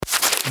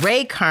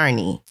Ray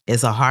Carney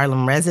is a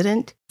Harlem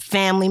resident,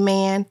 family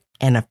man,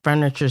 and a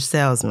furniture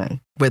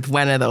salesman with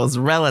one of those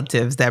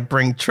relatives that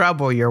bring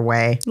trouble your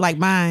way. Like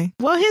mine.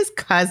 Will his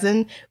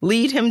cousin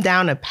lead him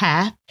down a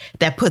path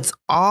that puts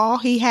all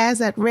he has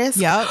at risk?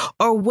 Yep.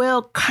 Or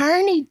will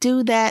Carney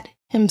do that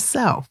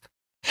himself?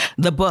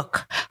 The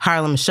book,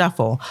 Harlem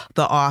Shuffle,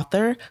 the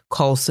author,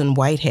 Colson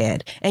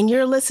Whitehead. And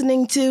you're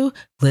listening to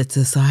Lit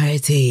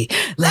Society.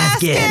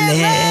 Let's get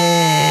lit.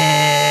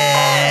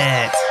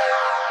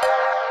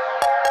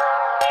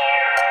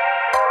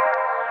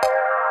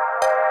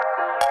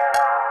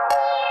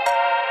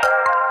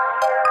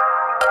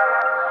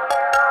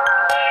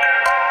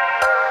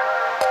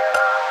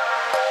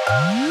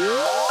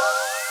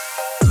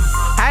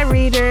 Hi,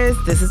 readers.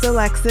 This is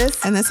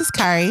Alexis. And this is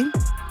Kari.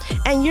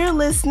 And you're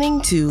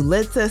listening to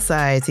Lit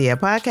Society, a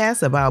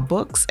podcast about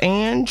books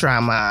and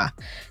drama.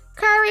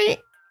 Kari,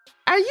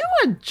 are you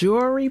a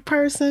jewelry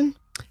person?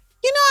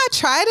 You know, I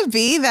try to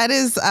be. That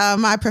is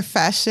my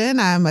profession.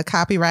 I'm a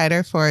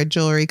copywriter for a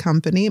jewelry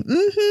company.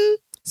 Mm-hmm.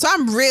 So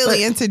I'm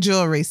really into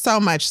jewelry, so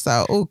much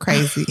so. Oh,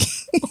 crazy.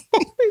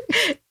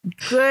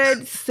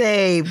 Good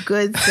save.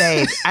 Good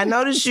save. I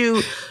noticed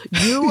you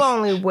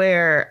only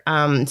wear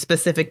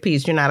specific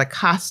pieces. You're not a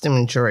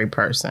costume jewelry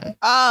person.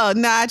 Oh,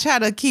 no, I try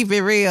to keep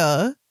it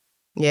real.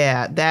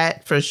 Yeah,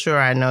 that for sure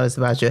I noticed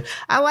about you.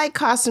 I like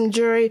costume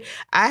jewelry.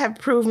 I have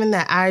proven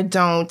that I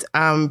don't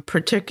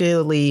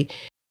particularly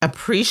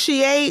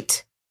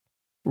appreciate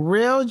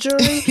real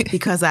jewelry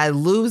because I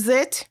lose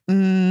it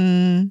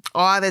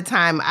all the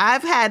time.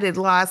 I've had it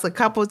lost a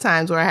couple of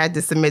times where I had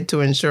to submit to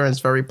insurance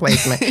for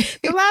replacement.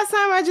 The last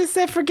time I just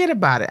said, forget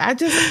about it.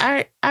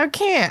 I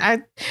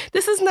can't.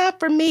 This is not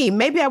for me.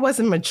 Maybe I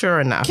wasn't mature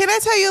enough. Can I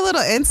tell you a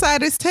little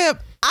insider's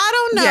tip? I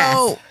don't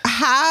know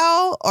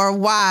how or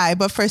why,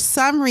 but for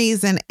some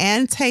reason,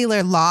 Ann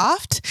Taylor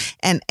Loft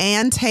and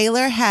Ann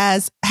Taylor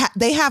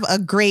they have a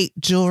great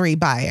jewelry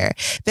buyer.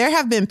 There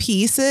have been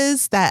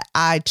pieces that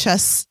I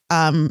just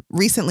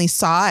recently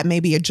saw at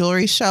maybe a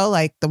jewelry show,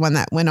 like the one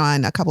that went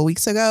on a couple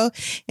weeks ago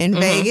in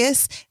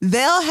Vegas.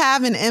 They'll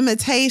have an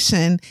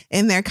imitation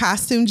in their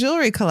costume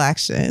jewelry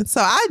collection.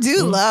 So I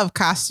do love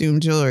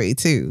costume jewelry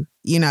too.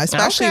 You know,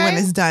 especially when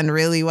it's done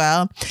really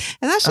well.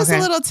 And that's just a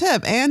little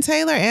tip. Ann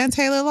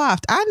Taylor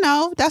Loft. I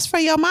know that's for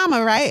your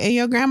mama, right? And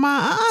your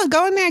grandma.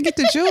 Go in there and get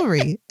the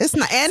jewelry. It's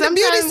not. And the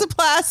beauty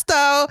supply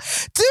store.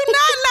 Do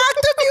not knock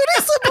the beauty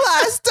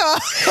supply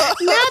store.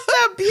 Not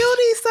the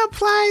beauty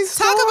supply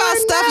store. Talk about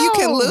stuff you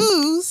can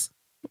lose.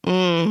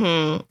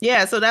 Mm-hmm.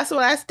 Yeah, so that's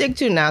what I stick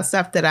to now,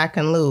 stuff that I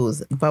can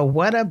lose. But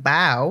what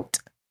about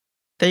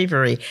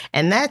thievery?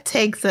 And that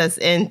takes us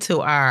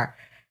into our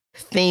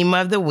theme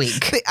of the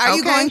week. Are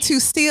you going to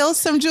steal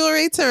some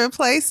jewelry to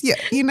replace?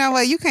 You know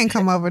what? You can't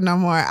come over no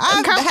more.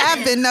 I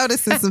have been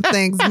noticing some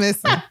things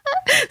missing.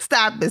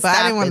 Stop it.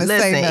 I didn't want to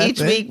say nothing. Each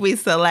week we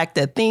select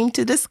a theme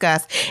to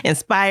discuss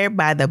inspired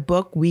by the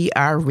book we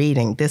are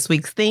reading. This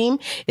week's theme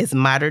is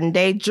modern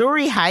day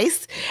jewelry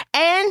heists.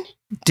 And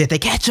did they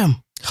catch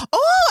them?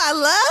 Oh, I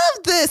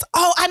love this.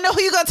 Oh, I know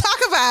who you're going to talk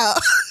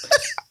about.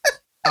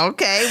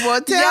 Okay,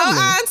 well, tell me.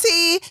 Your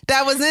auntie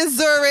that was in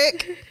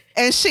Zurich.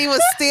 And she was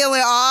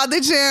stealing all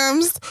the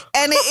gems.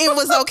 And it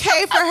was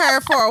okay for her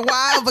for a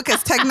while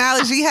because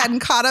technology hadn't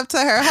caught up to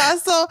her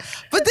hustle.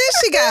 But then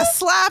she got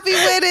sloppy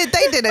with it.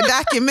 They did a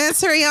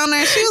documentary on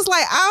her. She was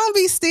like, I don't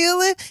be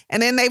stealing.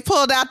 And then they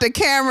pulled out the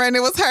camera and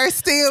it was her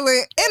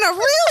stealing in a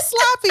real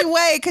sloppy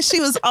way because she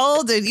was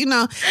older. You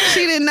know,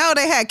 she didn't know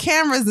they had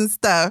cameras and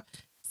stuff.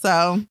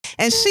 So,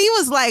 and she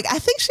was like, I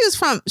think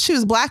she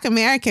was Black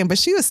American, but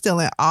she was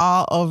stealing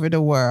all over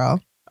the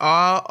world.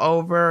 All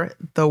over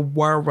the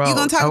world. You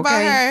gonna talk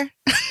about her?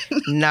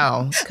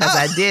 No, because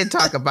I did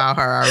talk about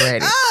her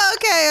already. Oh,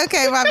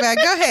 okay, my bad.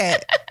 Go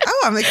ahead.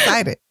 Oh, I'm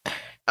excited.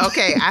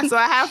 Okay, so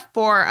I have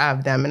 4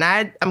 of them, and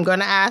I'm going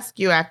to ask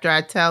you after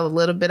I tell a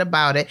little bit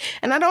about it.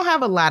 And I don't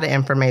have a lot of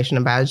information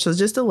about it, so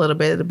just a little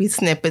bit. It'll be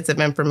snippets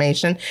of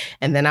information,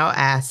 and then I'll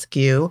ask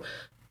you,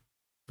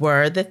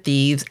 were the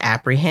thieves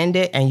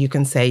apprehended? And you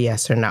can say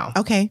yes or no.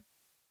 Okay.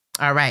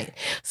 All right.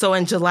 So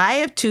in July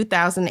of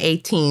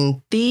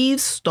 2018,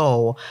 thieves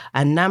stole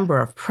a number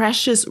of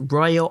precious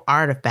royal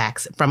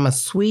artifacts from a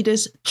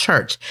Swedish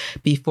church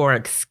before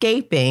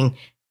escaping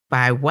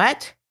by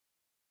what?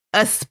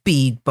 A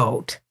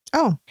speedboat.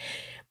 Oh.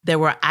 There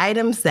were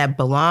items that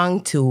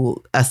belonged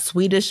to a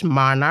Swedish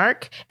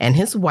monarch and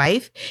his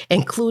wife,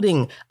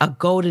 including a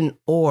golden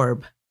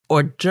orb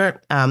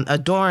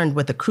adorned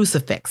with a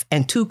crucifix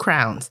and 2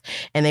 crowns.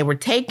 And they were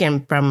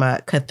taken from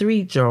a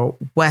cathedral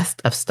west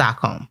of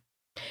Stockholm.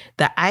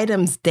 The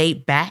items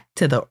date back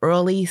to the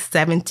early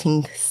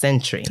 17th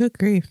century. Good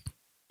grief.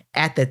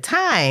 At the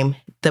time,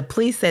 the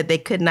police said they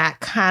could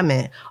not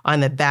comment on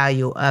the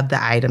value of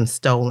the items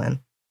stolen.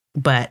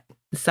 But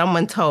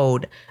someone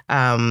told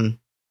a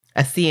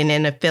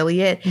CNN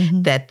affiliate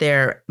that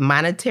their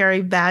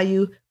monetary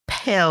value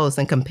pales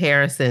in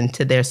comparison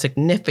to their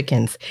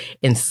significance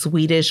in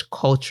Swedish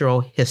cultural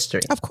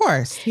history. Of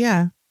course,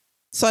 yeah.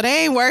 So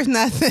they ain't worth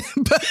nothing,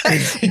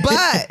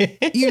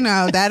 but you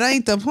know, that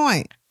ain't the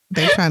point.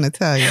 They're trying to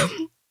tell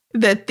you.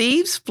 The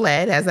thieves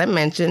fled, as I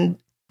mentioned,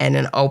 in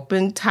an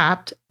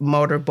open-topped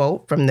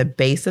motorboat from the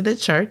base of the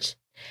church,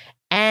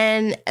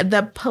 and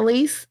the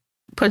police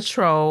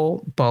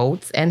patrol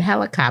boats and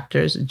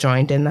helicopters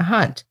joined in the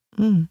hunt.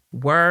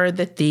 Were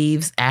the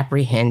thieves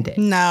apprehended?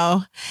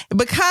 No,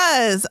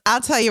 because I'll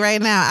tell you right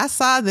now, I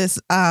saw this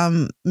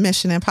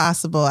Mission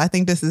Impossible. I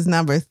think this is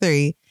number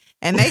 3,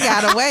 and they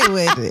got away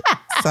with it.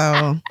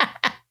 So,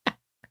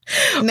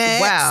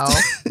 next. Well,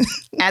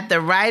 at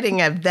the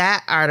writing of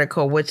that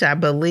article, which I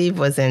believe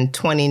was in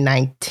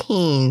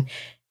 2019,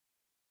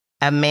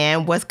 a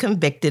man was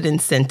convicted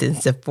and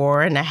sentenced to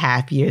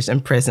 4.5 years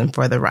in prison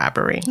for the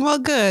robbery. Well,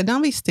 good.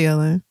 Don't be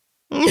stealing.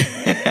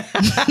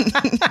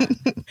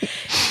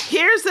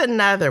 Here's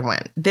another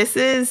one. This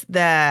is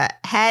the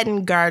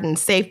Hatton Garden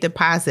Safe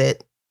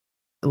Deposit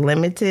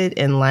Limited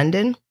in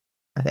London.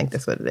 I think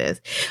that's what it is.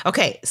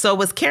 Okay, so it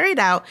was carried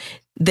out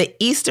the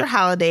Easter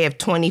holiday of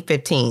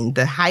 2015.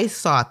 The heist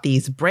saw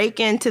thieves break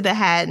into the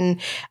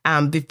Hatton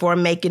before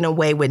making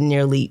away with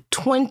nearly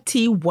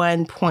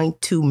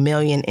 $21.2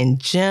 million in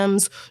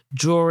gems,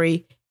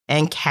 jewelry,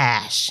 and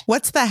cash.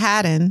 What's the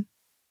Hatton?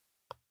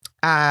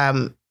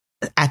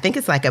 I think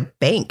it's like a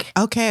bank.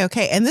 Okay.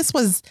 And this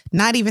was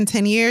not even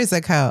 10 years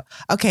ago.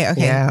 Okay.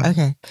 Yeah.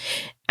 Okay.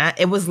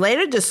 It was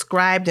later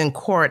described in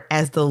court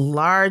as the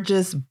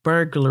largest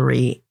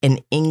burglary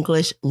in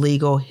English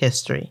legal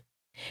history.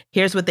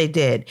 Here's what they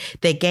did.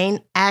 They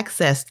gained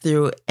access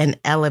through an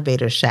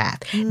elevator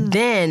shaft.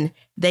 Then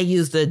they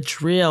used a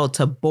drill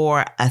to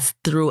bore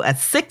through a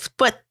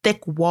 6-foot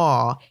thick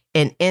wall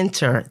and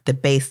enter the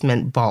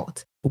basement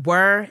vault.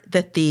 Were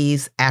the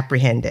thieves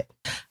apprehended?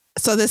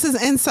 So this is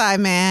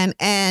Inside Man,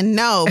 and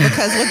no,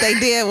 because what they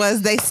did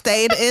was they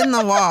stayed in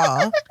the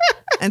wall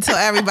until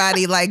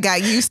everybody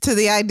got used to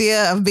the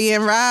idea of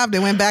being robbed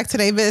and went back to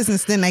their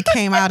business. Then they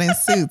came out in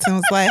suits and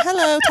was like,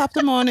 "Hello, top of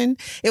the morning."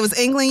 It was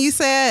England, you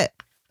said.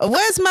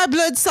 "Where's my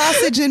blood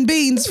sausage and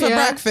beans for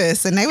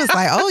breakfast?" And they was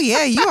like, "Oh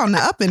yeah, you on the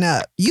up and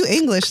up. You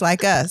English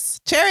like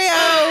us.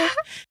 Cheerio."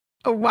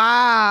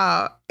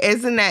 Wow.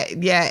 Isn't that,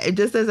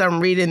 just as I'm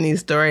reading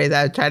these stories,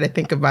 I try to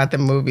think about the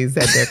movies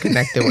that they're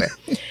connected with.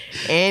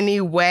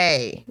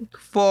 Anyway,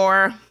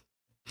 four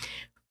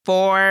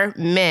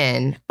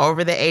men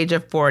over the age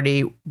of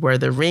 40 were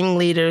the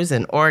ringleaders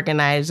and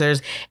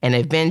organizers and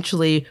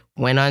eventually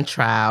went on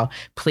trial,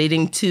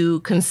 pleading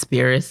to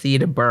conspiracy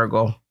to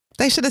burgle.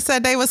 They should have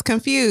said they was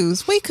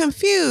confused. We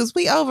confused.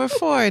 We over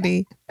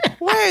 40.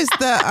 Where's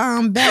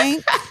the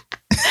bank?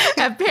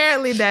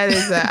 Apparently that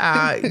is,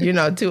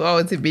 too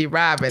old to be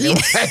robbing.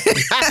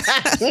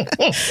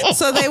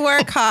 So they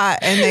were caught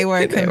and they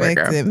were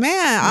convicted.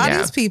 Man, all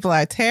these people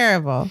are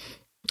terrible.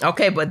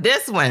 Okay, but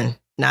this one,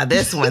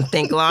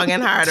 think long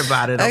and hard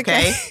about it,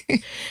 okay?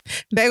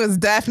 They was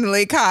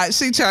definitely caught.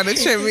 She trying to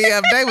trip me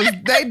up. They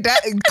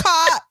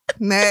caught.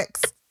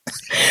 Next.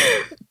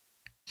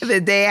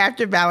 The day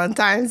after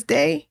Valentine's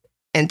Day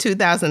in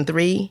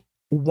 2003,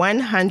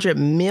 $100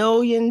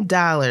 million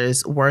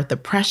worth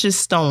of precious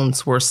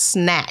stones were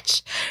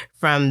snatched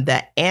from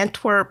the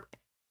Antwerp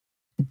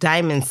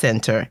Diamond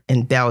Center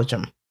in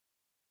Belgium.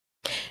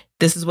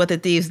 This is what the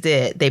thieves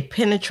did. They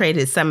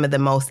penetrated some of the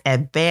most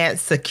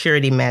advanced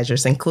security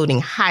measures, including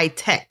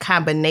high-tech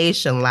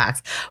combination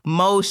locks,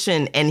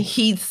 motion and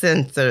heat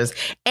sensors,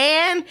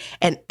 and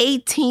an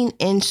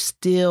 18-inch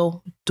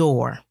steel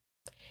door.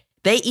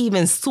 They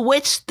even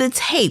switched the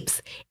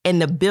tapes in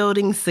the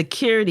building's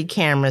security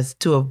cameras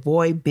to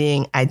avoid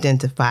being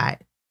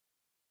identified.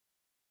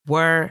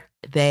 Were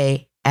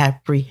they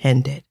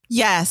apprehended?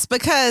 Yes,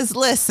 because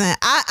listen,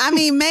 I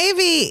mean,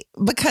 maybe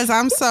because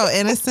I'm so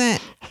innocent,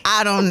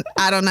 I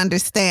don't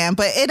understand,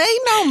 but it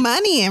ain't no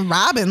money in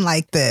robbing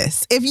like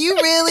this. If you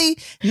really,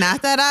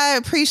 not that I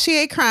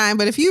appreciate crime,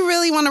 but if you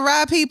really want to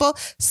rob people,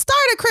 start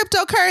a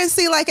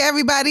cryptocurrency like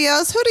everybody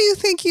else. Who do you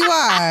think you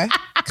are?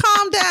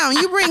 Calm down.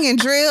 You bringing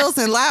drills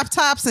and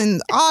laptops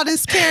and all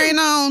this carrying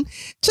on.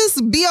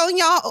 Just be on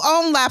your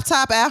own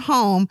laptop at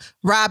home,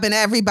 robbing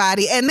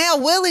everybody, and they'll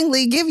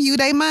willingly give you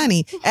their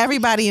money.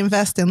 Everybody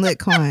invest in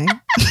Litcoin.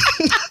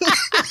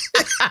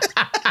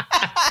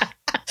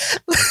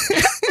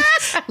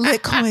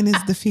 Litcoin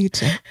is the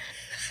future.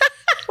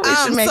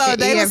 So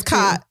they was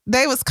caught.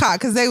 They was caught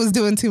because they was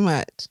doing too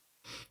much.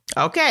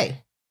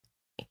 Okay.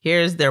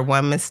 Here's their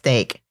one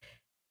mistake.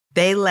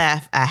 They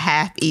left a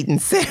half-eaten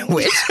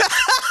sandwich.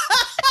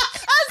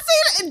 I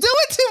see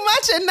doing too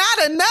much and not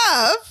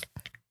enough.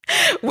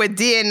 With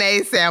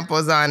DNA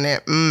samples on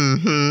it.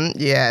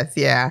 Yes,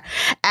 yeah.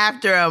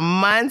 After a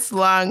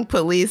months-long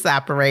police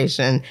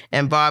operation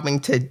involving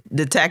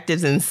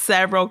detectives in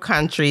several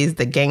countries,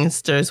 the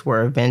gangsters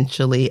were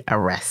eventually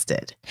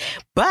arrested.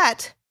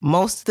 But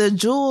most of the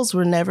jewels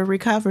were never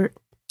recovered.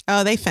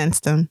 Oh, they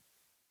fenced them.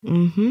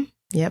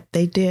 Yep,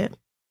 they did.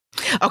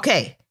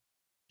 Okay,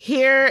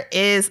 here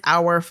is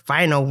our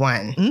final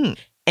one.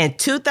 In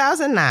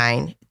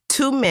 2009,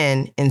 2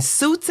 men in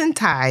suits and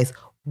ties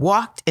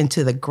walked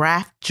into the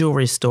Graff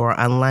jewelry store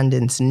on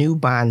London's New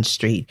Bond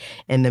Street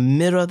in the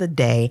middle of the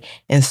day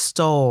and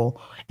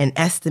stole an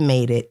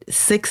estimated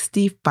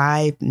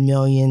 $65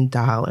 million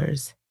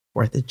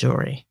worth of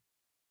jewelry.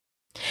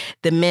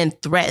 The men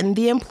threatened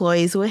the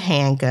employees with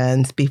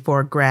handguns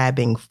before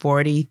grabbing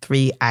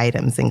 43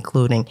 items,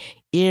 including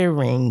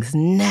earrings,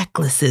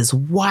 necklaces,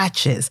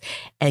 watches.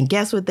 And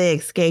guess what they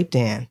escaped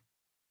in?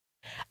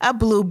 A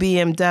blue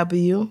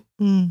BMW.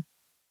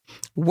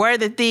 Were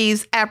the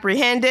thieves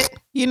apprehended?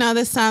 You know,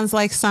 this sounds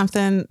like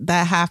something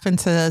that happened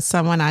to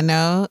someone I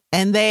know.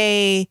 And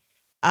they,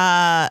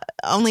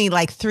 only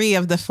like 3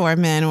 of the 4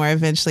 men were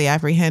eventually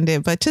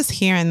apprehended. But just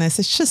hearing this,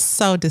 it's just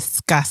so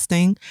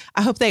disgusting.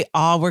 I hope they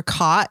all were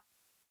caught.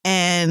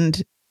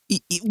 And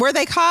were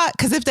they caught?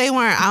 Because if they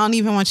weren't, I don't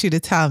even want you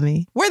to tell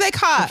me. Were they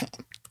caught?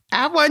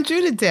 I want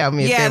you to tell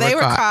me. Yeah, if they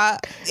were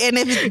caught. And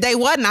if they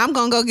wasn't, I'm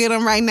going to go get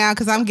them right now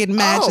because I'm getting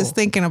mad just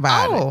thinking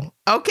about it.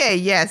 Okay.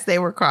 Yes, they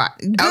were caught.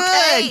 Good,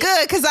 okay.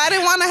 Good. Because I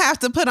didn't want to have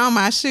to put on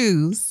my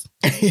shoes.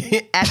 At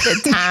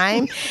the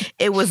time,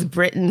 it was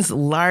Britain's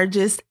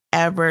largest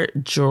ever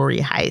jewelry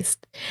heist.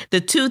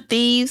 The 2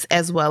 thieves,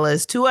 as well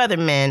as 2 other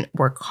men,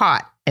 were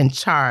caught and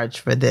charged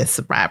for this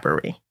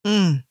robbery.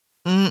 And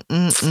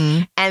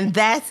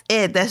that's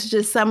it. That's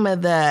just some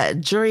of the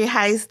jewelry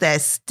heists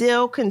that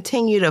still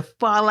continue to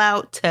fall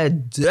out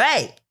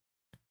today.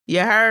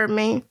 You heard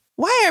me?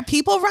 Why are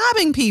people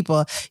robbing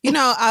people? You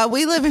know,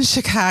 we live in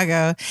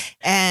Chicago,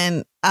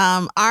 and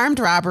armed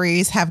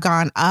robberies have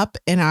gone up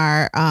in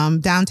our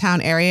downtown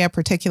area,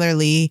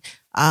 particularly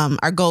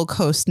our Gold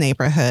Coast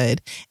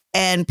neighborhood.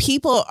 And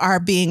people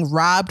are being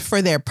robbed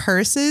for their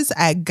purses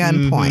at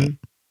gunpoint.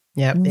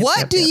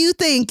 What do you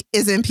think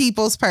is in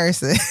people's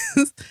purses?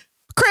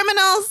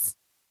 Criminals?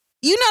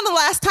 You know, the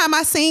last time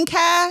I seen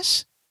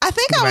cash, I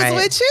think I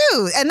was with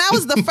you. And that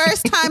was the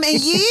first time in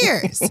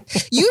years.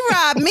 You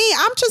robbed me.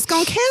 I'm just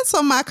going to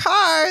cancel my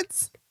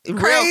cards.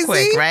 Crazy. Real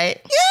quick,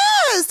 right?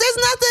 Yes. There's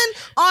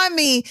nothing on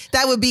me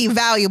that would be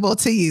valuable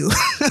to you.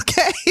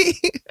 Okay.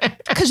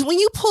 Because when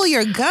you pull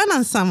your gun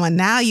on someone,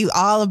 now you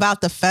all about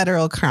the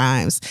federal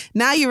crimes.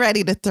 Now you're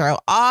ready to throw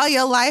all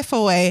your life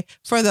away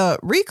for the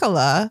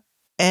Ricola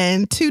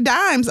and 2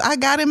 dimes I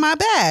got in my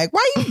bag.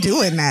 Why are you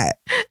doing that?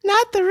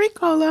 Not the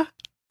Ricola.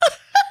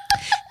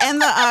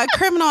 And the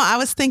criminal I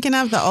was thinking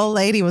of, the old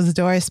lady, was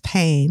Doris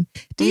Payne.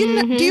 Do you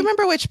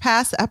remember which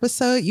past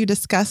episode you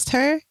discussed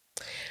her?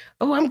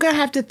 Oh, I'm going to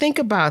have to think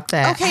about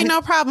that. Okay,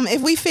 no problem.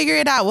 If we figure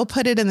it out, we'll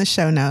put it in the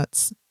show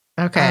notes.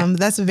 Okay.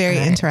 That's a very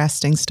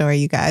interesting story,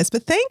 you guys.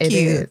 But thank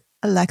you,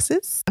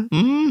 Alexis.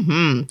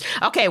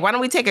 Okay, why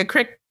don't we take a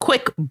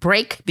quick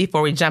break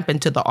before we jump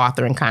into the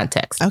author and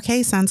context?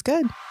 Okay, sounds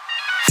good.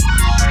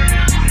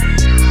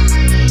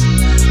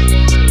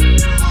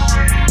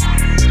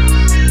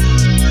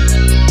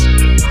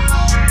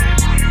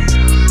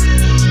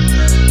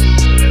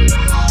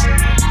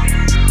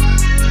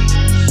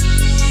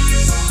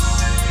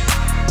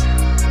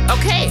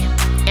 Okay,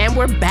 and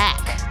we're back.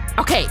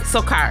 Okay,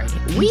 so Kari,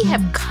 we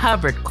have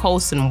covered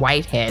Colson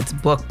Whitehead's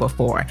book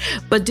before,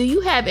 but do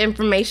you have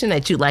information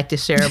that you'd like to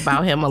share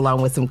about him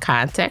along with some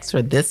context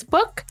for this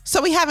book?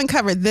 So we haven't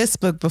covered this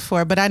book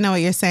before, but I know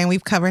what you're saying.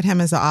 We've covered him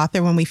as an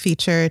author when we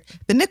featured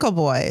The Nickel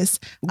Boys.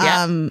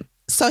 Yep.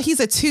 So he's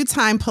a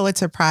 2-time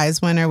Pulitzer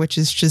Prize winner, which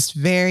is just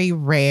very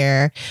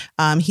rare.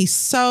 He's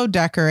so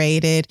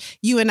decorated.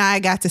 You and I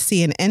got to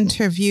see an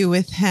interview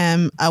with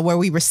him where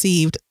we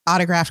received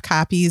autographed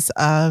copies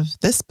of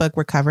this book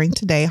we're covering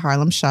today,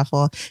 Harlem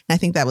Shuffle. And I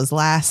think that was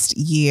last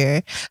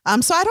year.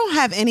 So I don't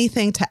have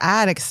anything to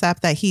add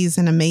except that he's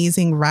an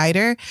amazing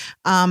writer.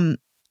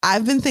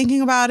 I've been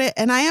thinking about it,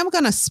 and I am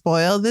going to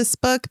spoil this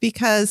book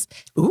because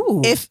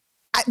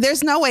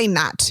there's no way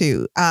not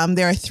to.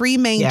 There are 3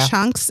 main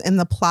chunks in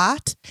the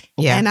plot,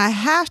 and I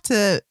have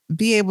to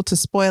be able to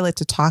spoil it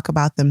to talk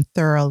about them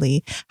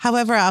thoroughly.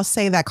 However, I'll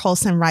say that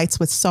Colson writes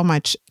with so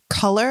much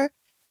color,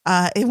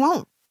 it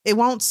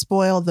won't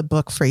spoil the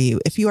book for you.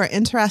 If you are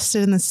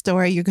interested in the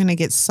story, you're going to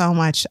get so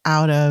much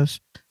out of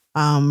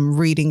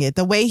reading it.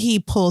 The way he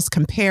pulls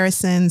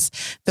comparisons,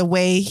 the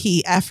way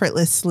he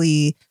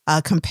effortlessly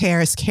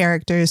compares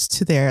characters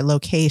to their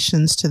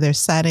locations, to their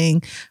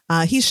setting.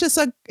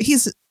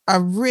 He's a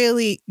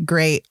really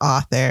great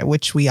author,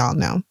 which we all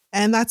know.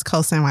 And that's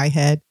Colson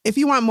Whitehead. If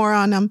you want more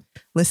on him,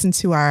 listen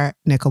to our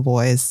Nickel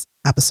Boys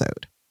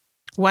episode.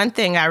 One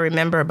thing I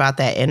remember about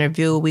that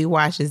interview we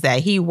watched is that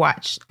he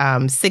watched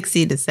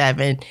 60 to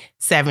 70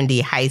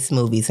 heist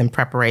movies in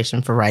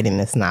preparation for writing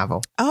this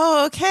novel.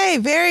 Oh, okay.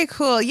 Very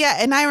cool. Yeah.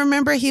 And I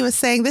remember he was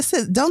saying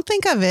don't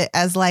think of it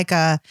as like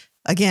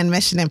again,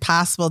 Mission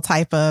Impossible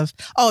type of,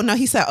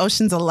 he said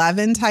Ocean's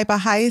 11 type of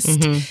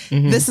heist.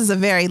 This is a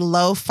very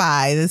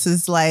lo-fi. This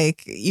is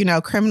like,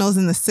 criminals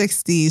in the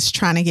 60s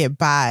trying to get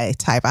by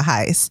type of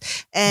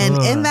heist.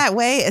 And in that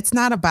way, it's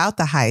not about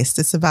the heist.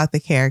 It's about the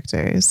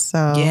characters.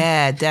 So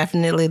yeah,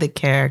 definitely the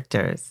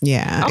characters.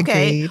 Yeah.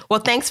 Okay. Agreed.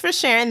 Well, thanks for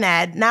sharing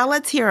that. Now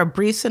let's hear a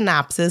brief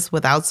synopsis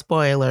without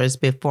spoilers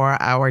before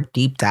our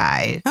deep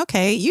dive.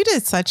 Okay. You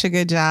did such a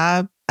good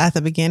job at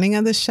the beginning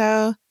of the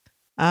show.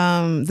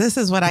 This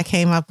is what I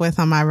came up with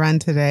on my run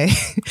today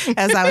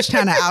as I was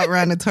trying to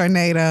outrun a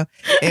tornado.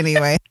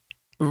 Anyway.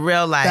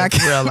 Real life.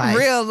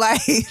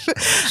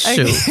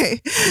 Okay.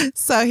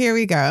 So here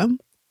we go.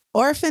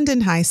 Orphaned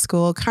in high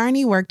school,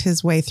 Carney worked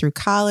his way through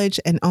college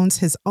and owns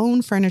his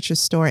own furniture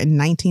store in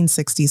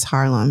 1960s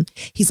Harlem.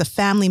 He's a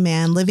family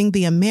man living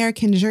the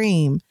American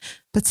dream.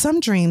 But some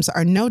dreams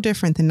are no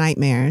different than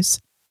nightmares.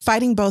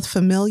 Fighting both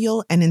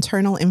familial and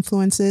internal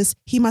influences,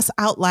 he must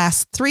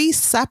outlast 3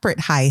 separate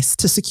heists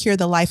to secure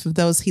the life of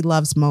those he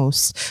loves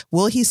most.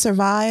 Will he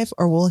survive,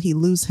 or will he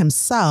lose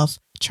himself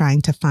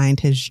trying to find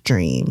his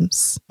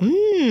dreams?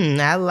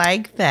 I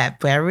like that.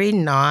 Very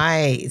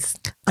nice.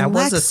 That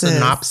Alexis. was a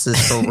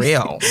synopsis for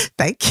real.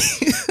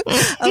 Thank you.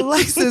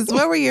 Alexis,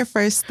 what were your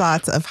first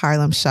thoughts of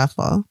Harlem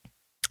Shuffle?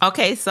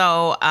 Okay,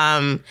 so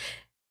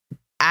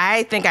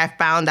I think I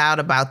found out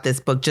about this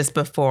book just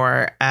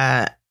before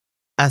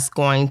us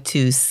going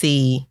to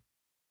see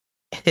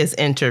his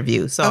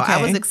interview. So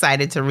I was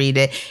excited to read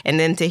it. And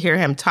then to hear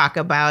him talk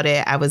about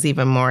it, I was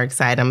even more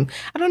excited.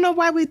 I don't know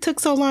why we took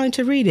so long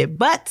to read it,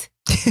 but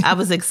I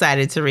was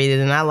excited to read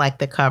it. And I like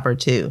the cover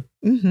too.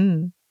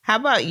 Mm-hmm. How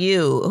about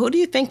you? Who do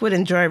you think would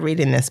enjoy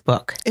reading this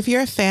book? If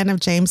you're a fan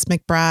of James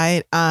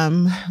McBride,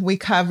 we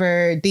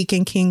cover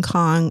Deacon King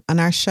Kong on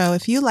our show.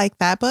 If you like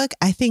that book,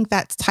 I think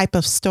that type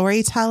of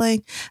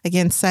storytelling,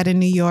 again, set in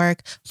New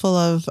York, full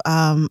of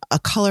a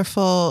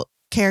colorful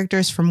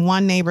characters from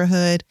one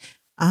neighborhood.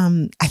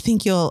 I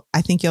think you'll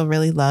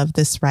really love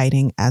this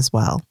writing as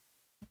well.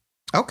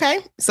 Okay.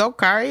 So,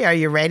 Kari, are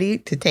you ready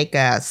to take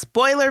a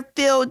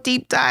spoiler-filled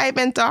deep dive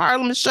into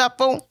Harlem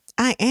Shuffle?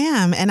 I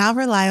am, and I'll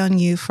rely on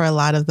you for a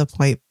lot of the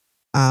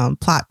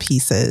plot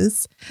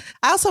pieces.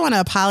 I also want to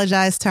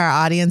apologize to our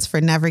audience for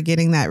never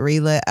getting that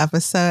relit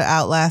episode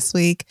out last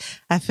week.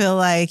 I feel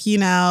like,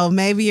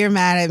 maybe you're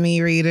mad at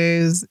me,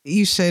 readers.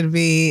 You should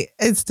be.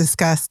 It's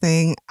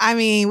disgusting. I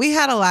mean, we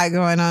had a lot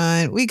going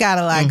on. We got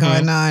a lot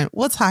going on.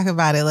 We'll talk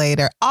about it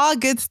later. All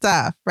good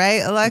stuff,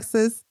 right,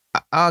 Alexis?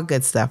 All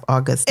good stuff.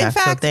 All good stuff. In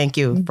fact, so thank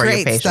you for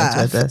your patience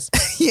with us.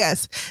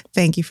 Yes.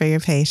 Thank you for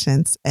your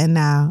patience. And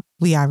now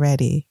we are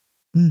ready.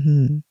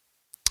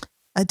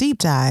 A deep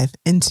dive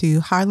into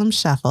Harlem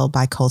Shuffle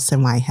by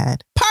Colson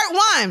Whitehead. Part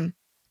 1.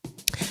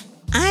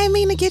 I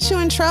mean to get you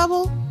in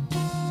trouble.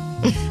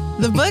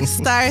 The book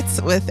starts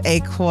with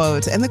a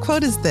quote, and the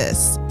quote is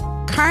this: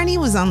 Carney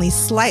was only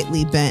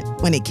slightly bent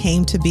when it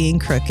came to being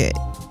crooked.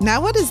 Now,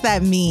 what does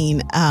that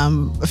mean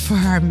for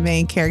our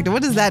main character?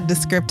 What does that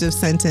descriptive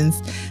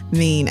sentence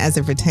mean as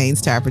it pertains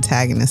to our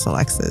protagonist,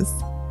 Alexis?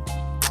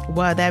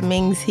 Well, that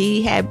means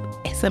he had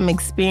some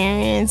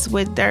experience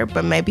with dirt,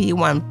 but maybe he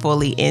wasn't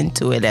fully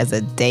into it as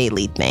a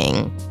daily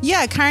thing.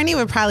 Yeah, Carney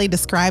would probably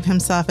describe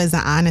himself as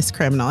an honest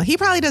criminal. He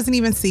probably doesn't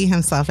even see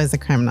himself as a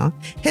criminal.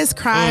 His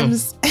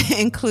crimes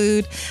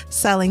include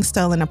selling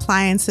stolen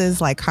appliances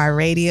like car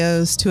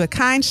radios to a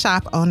kind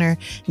shop owner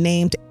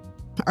named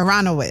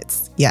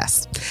Aronowitz.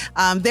 Yes.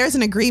 There's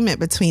an agreement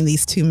between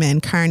these two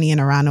men, Carney and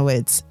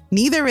Aronowitz.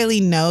 Neither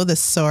really know the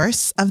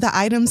source of the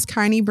items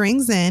Carney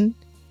brings in,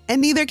 and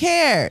neither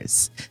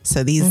cares.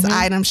 So these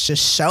items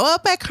just show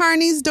up at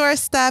Carney's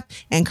doorstep,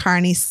 and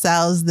Carney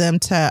sells them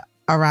to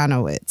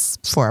Aronowitz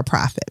for a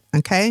profit.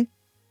 Okay.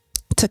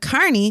 To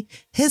Carney,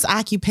 his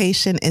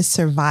occupation is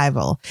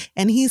survival,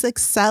 and he's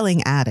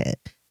excelling at it.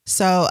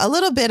 So a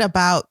little bit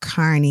about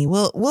Carney.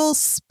 We'll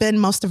spend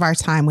most of our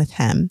time with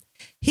him.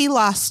 He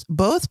lost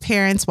both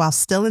parents while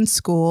still in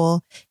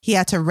school. He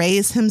had to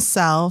raise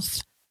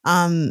himself.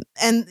 And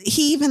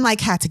he even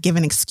had to give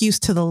an excuse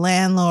to the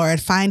landlord,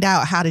 find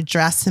out how to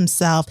dress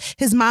himself.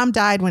 His mom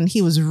died when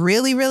he was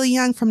really, really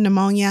young from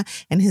pneumonia.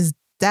 And his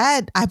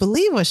dad, I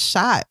believe, was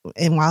shot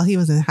while he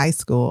was in high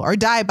school, or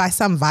died by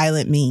some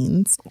violent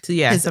means. So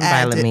yeah, some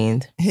violent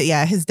means.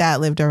 Yeah, his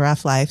dad lived a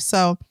rough life.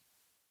 So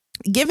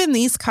given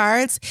these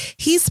cards,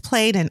 he's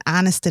played an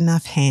honest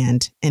enough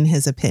hand, in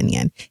his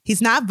opinion.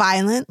 He's not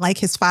violent like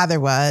his father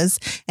was,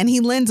 and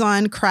he lends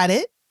on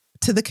credit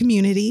to the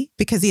community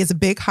because he has a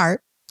big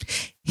heart.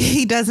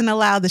 He doesn't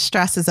allow the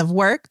stresses of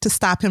work to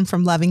stop him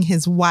from loving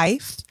his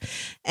wife.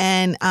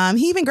 And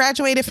he even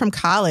graduated from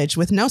college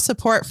with no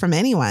support from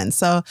anyone.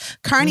 So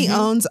Carney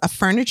owns a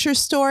furniture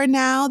store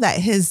now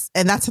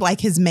and that's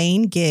like his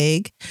main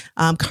gig.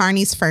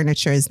 Carney's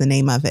Furniture is the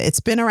name of it. It's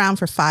been around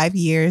for 5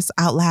 years,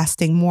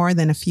 outlasting more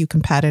than a few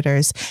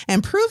competitors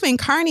and proving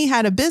Carney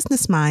had a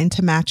business mind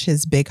to match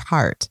his big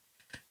heart.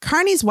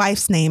 Carney's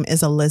wife's name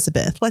is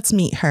Elizabeth. Let's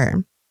meet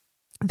her.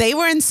 They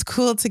were in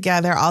school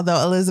together, although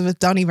Elizabeth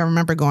don't even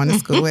remember going to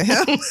school with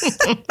him.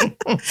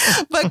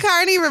 But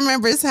Carney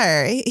remembers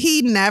her.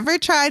 He never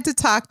tried to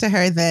talk to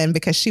her then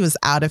because she was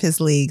out of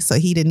his league, so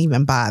he didn't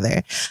even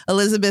bother.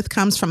 Elizabeth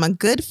comes from a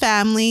good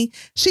family.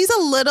 She's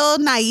a little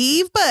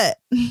naive, but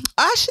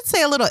I should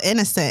say a little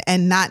innocent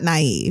and not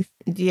naive.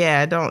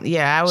 Yeah,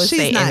 I would say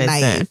she's not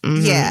innocent.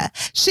 Naive. Yeah.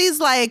 She's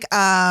like,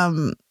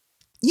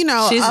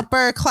 she's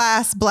upper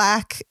class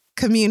Black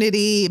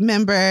community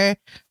member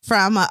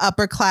from an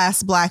upper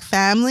class Black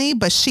family,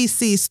 but she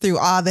sees through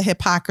all the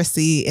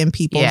hypocrisy in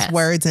people's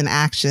words and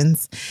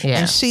actions. Yeah.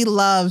 And she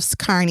loves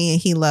Carney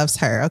and he loves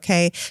her.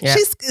 Okay. Yep.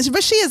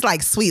 But she is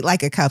sweet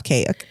like a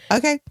cupcake.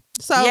 Okay.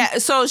 So yeah,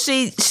 so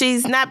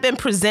she's not been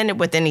presented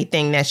with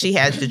anything that she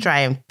has to try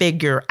and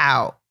figure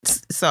out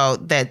so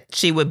that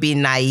she would be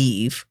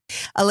naive.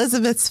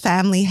 Elizabeth's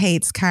family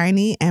hates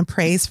Carney and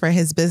prays for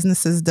his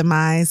business's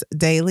demise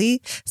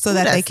daily so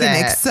that they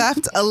can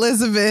accept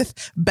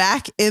Elizabeth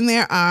back in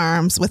their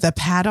arms with a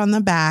pat on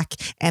the back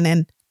and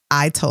an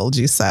 "I told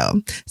you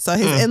so." So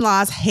his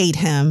in-laws hate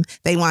him.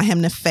 They want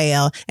him to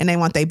fail and they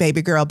want their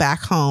baby girl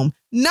back home.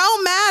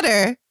 No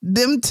matter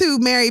them two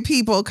married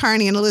people,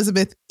 Carney and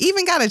Elizabeth,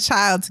 even got a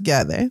child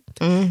together.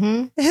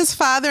 Mm-hmm. His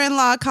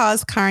father-in-law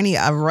calls Carney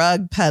a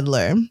rug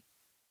peddler.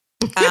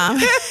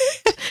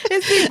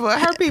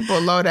 Her people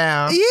low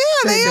down.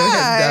 Yeah, they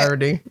are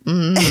dirty.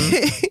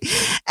 Mm-hmm.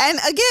 And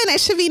again, it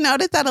should be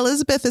noted that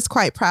Elizabeth is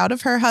quite proud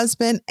of her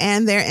husband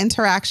and their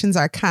interactions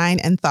are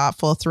kind and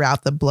thoughtful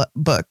throughout the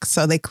book.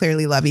 So they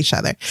clearly love each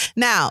other.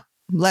 Now,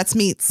 let's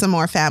meet some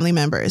more family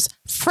members.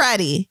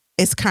 Freddie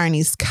is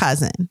Carney's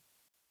cousin.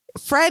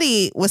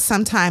 Freddie was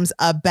sometimes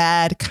a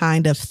bad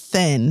kind of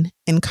thin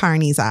in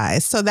Carney's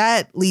eyes. So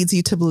that leads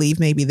you to believe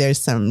maybe there's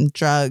some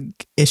drug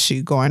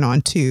issue going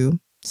on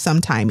too.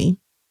 Sometimey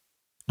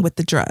with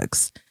the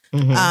drugs.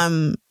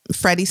 Mm-hmm.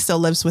 Freddie still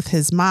lives with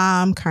his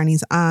mom,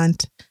 Carney's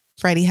aunt.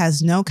 Freddie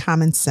has no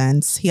common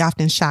sense. He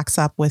often shacks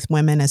up with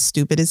women as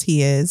stupid as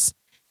he is.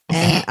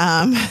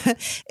 And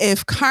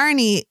if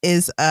Carney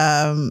is,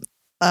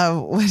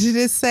 what did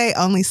it say?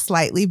 Only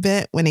slightly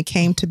bit when it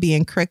came to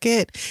being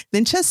crooked,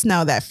 then just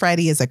know that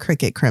Freddie is a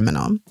crooked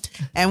criminal.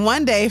 And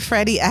one day,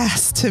 Freddie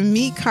asked to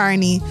meet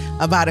Carney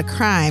about a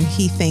crime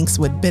he thinks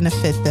would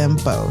benefit them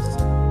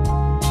both.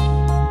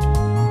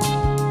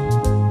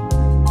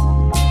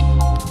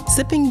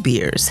 Sipping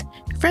beers.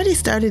 Freddie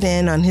started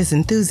in on his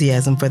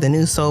enthusiasm for the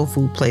new soul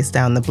food place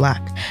down the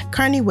block.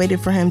 Carney waited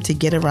for him to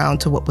get around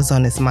to what was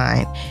on his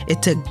mind.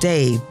 It took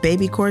Dave,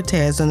 Baby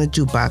Cortez on the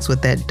jukebox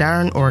with that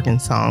darn organ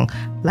song,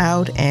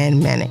 loud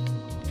and manic.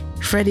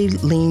 Freddie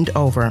leaned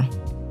over.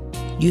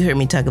 "You heard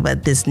me talk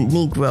about this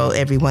Negro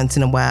every once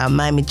in a while,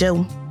 Miami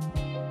Joe."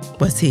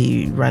 Was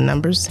he run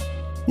numbers?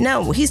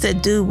 "No, he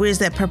said, dude, where's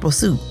that purple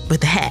suit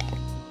with the hat?"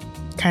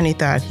 Carney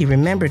thought he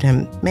remembered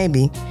him,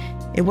 maybe.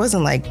 It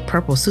wasn't like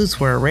purple suits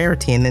were a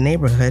rarity in the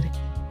neighborhood.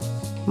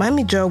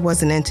 Miami Joe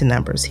wasn't into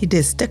numbers. He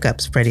did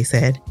stick-ups, Freddie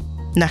said.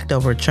 Knocked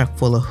over a truck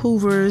full of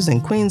Hoovers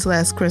and Queens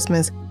last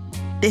Christmas.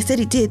 They said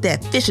he did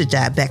that Fisher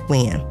job back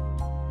when.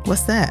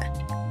 What's that?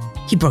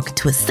 He broke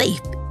into a safe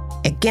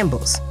at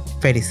Gimbel's,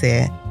 Freddie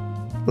said.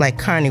 Like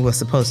Carney was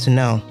supposed to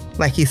know.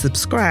 Like he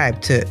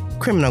subscribed to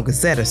Criminal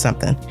Gazette or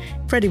something.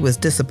 Freddie was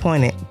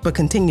disappointed, but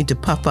continued to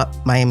puff up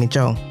Miami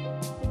Joe.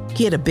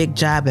 He had a big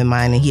job in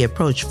mind and he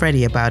approached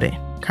Freddie about it.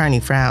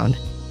 Carney frowned.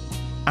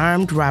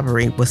 Armed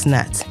robbery was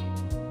nuts.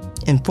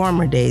 In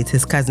former days,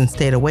 his cousin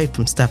stayed away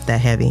from stuff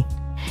that heavy.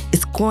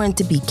 It's going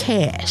to be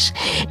cash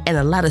and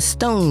a lot of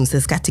stones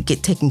that's got to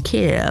get taken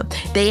care of.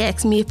 They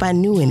asked me if I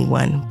knew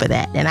anyone for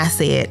that, and I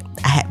said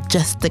I had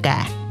just the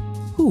guy.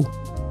 Who?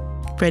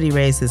 Freddie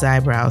raised his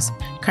eyebrows.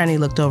 Carney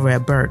looked over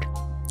at Bert.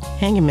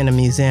 Hang him in a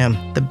museum.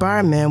 The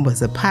barman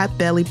was a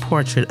pot-bellied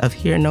portrait of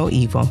Hear No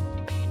Evil.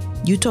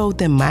 You told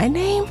them my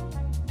name?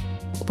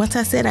 Once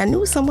I said I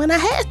knew someone, I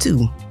had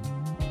to.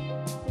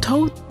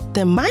 Told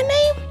them my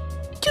name?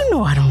 You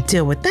know I don't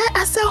deal with that.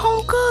 I sell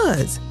home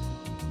goods.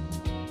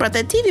 Brought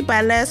that TV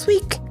by last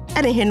week.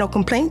 I didn't hear no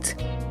complaints.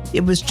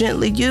 It was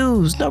gently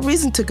used. No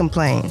reason to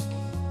complain.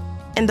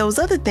 And those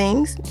other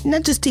things,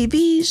 not just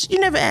TVs, you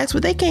never asked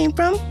where they came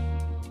from.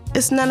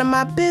 It's none of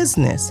my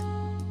business.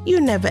 You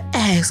never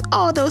asked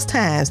all those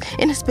times.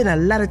 And it's been a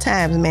lot of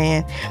times,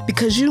 man,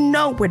 because you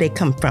know where they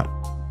come from.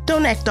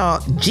 Don't act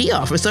all, gee,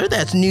 officer,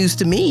 that's news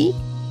to me.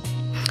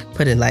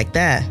 Put it like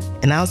that,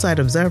 an outside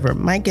observer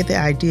might get the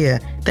idea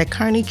that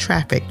Carney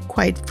trafficked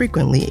quite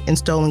frequently in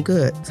stolen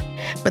goods.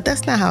 But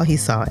that's not how he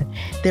saw it.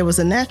 There was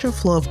a natural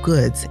flow of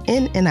goods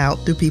in and out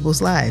through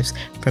people's lives,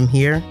 from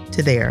here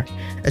to there,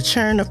 a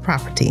churn of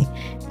property.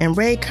 And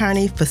Ray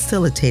Carney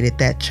facilitated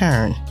that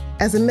churn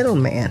as a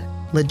middleman,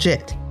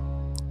 legit.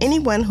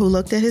 Anyone who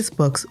looked at his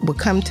books would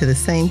come to the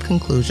same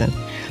conclusion.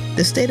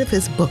 The state of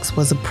his books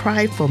was a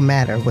prideful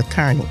matter with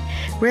Carney,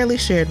 rarely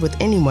shared with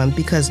anyone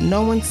because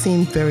no one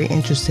seemed very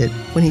interested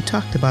when he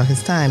talked about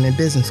his time in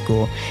business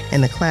school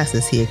and the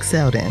classes he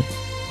excelled in.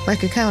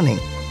 Like accounting,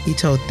 he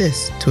told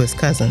this to his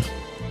cousin.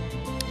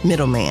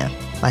 Middleman,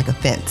 like a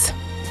fence.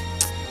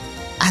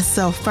 I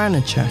sell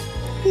furniture.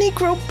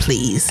 Negro,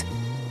 please.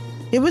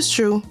 It was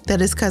true that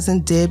his cousin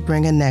did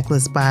bring a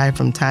necklace by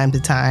from time to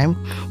time,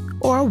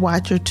 or a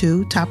watch or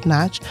two,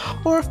 top-notch,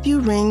 or a few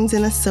rings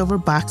in a silver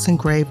box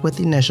engraved with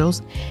initials.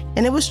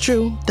 And it was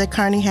true that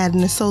Carney had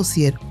an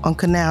associate on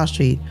Canal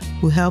Street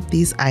who helped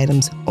these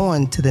items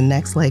on to the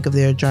next leg of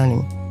their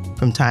journey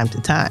from time to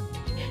time.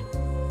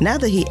 Now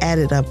that he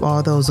added up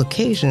all those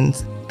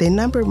occasions, they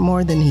numbered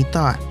more than he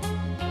thought.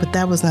 But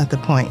that was not the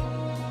point.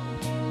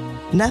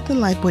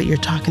 Nothing like what you're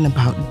talking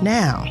about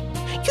now.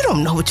 You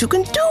don't know what you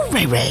can do,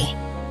 Ray Ray.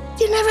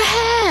 You never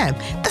have.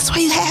 That's why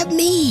you have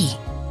me.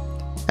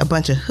 A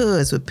bunch of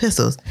hoods with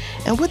pistols,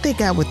 and what they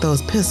got with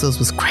those pistols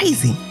was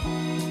crazy.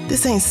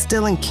 This ain't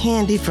stealing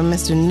candy from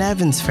Mr.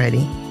 Nevins,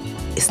 Freddie.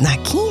 It's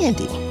not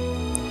candy,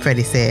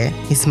 Freddie said.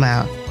 He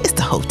smiled. It's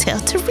the Hotel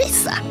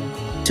Teresa.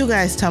 Two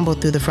guys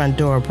tumbled through the front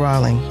door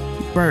brawling.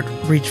 Bert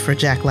reached for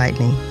Jack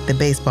Lightning, the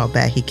baseball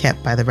bat he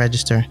kept by the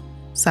register.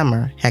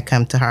 Summer had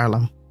come to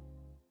Harlem.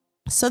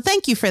 So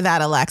thank you for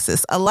that,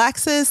 Alexis.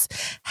 Alexis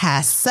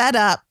has set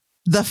up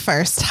the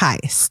first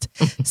heist.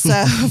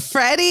 So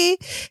Freddie,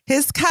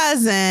 his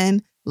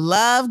cousin,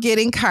 loved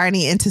getting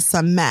Carney into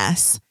some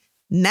mess.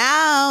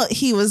 Now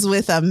he was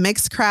with a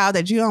mixed crowd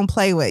that you don't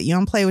play with. You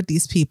don't play with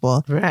these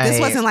people. Right. This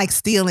wasn't like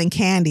stealing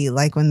candy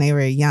like when they were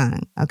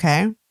young,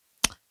 okay?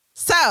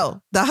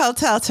 So the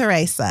Hotel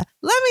Teresa.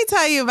 Let me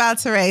tell you about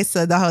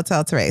Teresa, the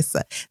Hotel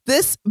Teresa.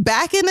 This,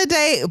 back in the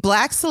day,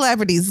 Black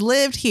celebrities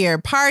lived here,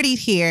 partied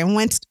here, and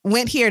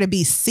went here to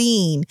be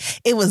seen.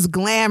 It was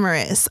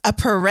glamorous, a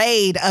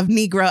parade of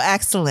Negro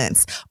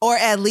excellence, or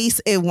at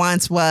least it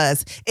once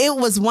was. It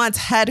was once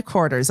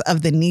headquarters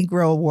of the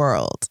Negro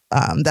world.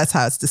 That's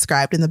how it's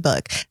described in the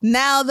book.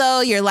 Now, though,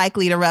 you're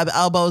likely to rub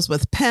elbows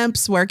with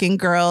pimps, working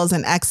girls,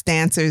 and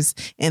ex-dancers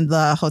in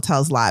the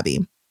hotel's lobby.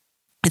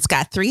 It's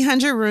got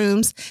 300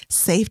 rooms,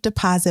 safe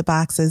deposit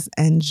boxes,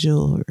 and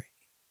jewelry.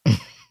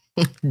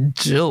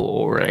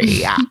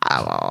 Jewelry.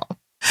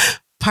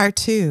 Part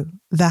 2,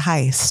 the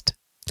heist.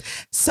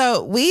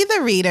 So we,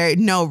 the reader,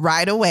 know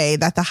right away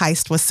that the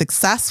heist was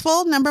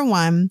successful, number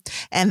 1,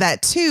 and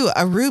that 2,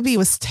 a ruby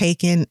was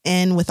taken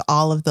in with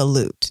all of the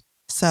loot.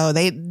 So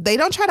they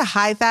don't try to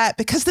hide that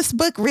because this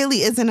book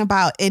really isn't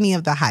about any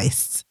of the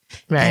heists.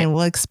 Right. And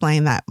we'll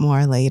explain that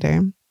more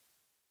later.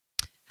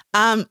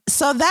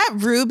 So that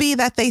ruby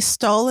that they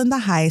stole in the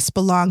heist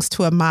belongs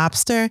to a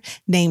mobster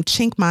named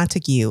Chink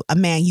Montague, a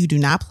man you do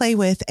not play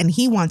with, and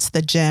he wants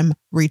the gem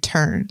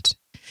returned.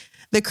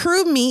 The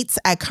crew meets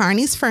at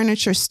Carney's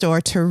furniture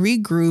store to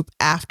regroup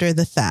after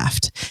the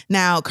theft.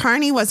 Now,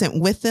 Carney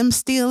wasn't with them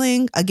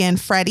stealing. Again,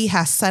 Freddie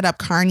has set up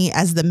Carney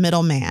as the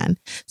middleman.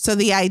 So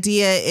the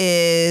idea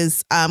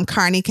is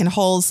Carney can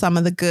hold some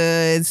of the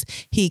goods.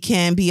 He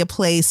can be a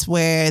place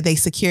where they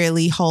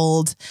securely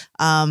hold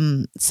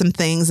some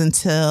things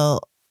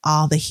until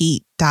all the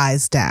heat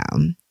dies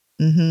down.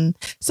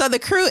 So the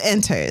crew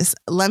enters.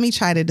 Let me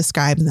try to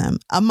describe them.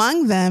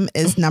 Among them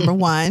is number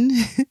 1,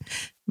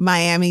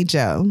 Miami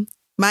Joe.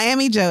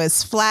 Miami Joe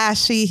is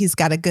flashy. He's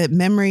got a good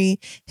memory.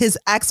 His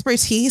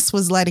expertise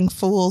was letting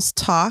fools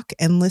talk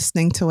and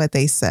listening to what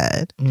they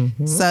said.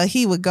 So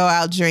he would go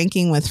out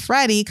drinking with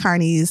Freddie,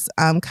 Carney's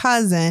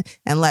cousin,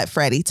 and let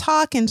Freddie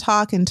talk and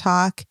talk and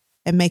talk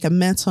and make a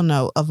mental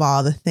note of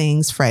all the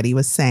things Freddie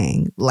was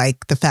saying,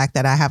 like the fact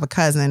that I have a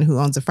cousin who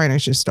owns a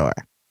furniture store.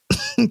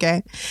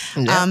 Okay.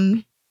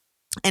 Yep.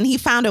 And he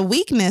found a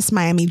weakness,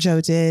 Miami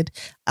Joe did,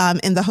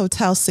 in the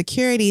hotel's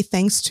security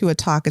thanks to a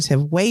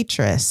talkative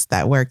waitress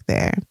that worked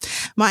there.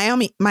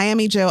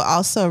 Miami Joe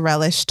also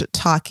relished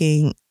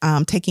taking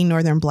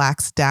Northern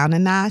Blacks down a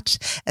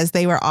notch, as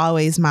they were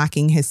always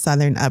mocking his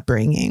Southern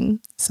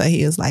upbringing. So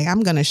he was like,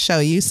 I'm going to show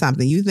you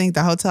something. You think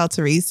the Hotel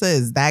Teresa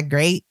is that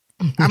great?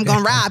 I'm going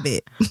to rob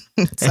it.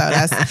 So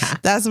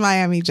that's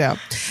Miami Joe.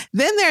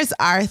 Then there's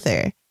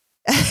Arthur.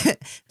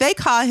 They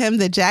call him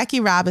the Jackie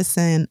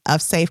Robinson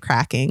of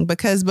safecracking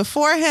because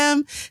before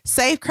him,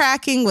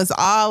 safecracking was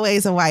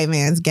always a white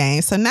man's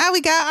game. So now we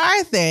got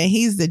Arthur, and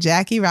he's the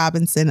Jackie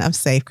Robinson of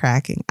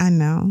safecracking. I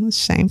know, it's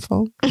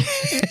shameful.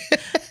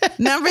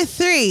 Number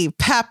 3,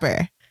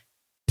 Pepper.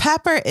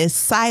 Pepper is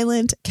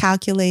silent,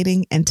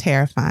 calculating, and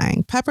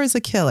terrifying. Pepper's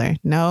a killer.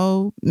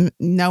 No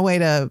way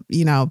to,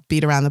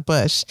 beat around the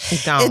bush.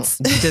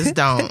 Just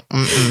don't.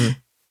 Mm-mm.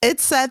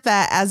 It's said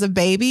that as a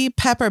baby,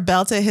 Pepper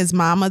belted his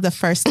mama the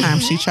first time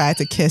she tried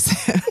to kiss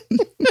him.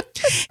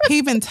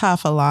 He'd been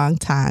tough a long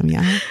time,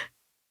 y'all.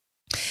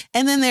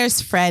 And then there's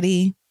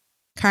Freddie,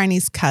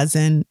 Carney's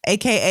cousin,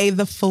 a.k.a.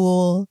 the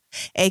Fool,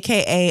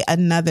 a.k.a.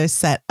 another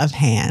set of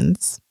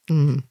hands.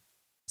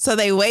 So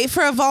they wait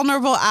for a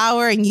vulnerable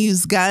hour and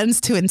use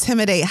guns to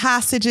intimidate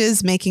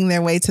hostages, making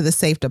their way to the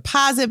safe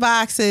deposit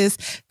boxes.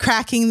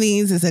 Cracking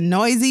these is a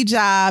noisy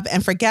job.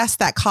 And for guests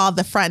that called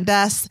the front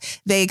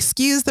desk, they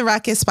excused the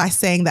ruckus by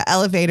saying the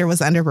elevator was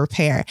under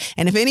repair.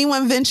 And if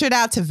anyone ventured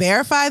out to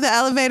verify the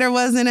elevator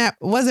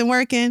wasn't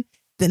working,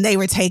 then they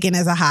were taken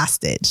as a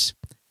hostage.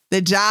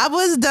 The job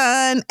was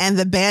done and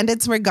the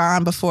bandits were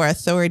gone before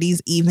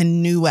authorities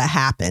even knew what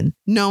happened.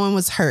 No one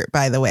was hurt,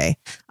 by the way.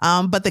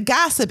 But the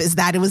gossip is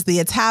that it was the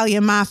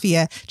Italian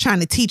mafia trying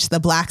to teach the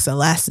blacks a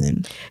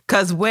lesson.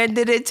 Because when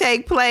did it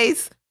take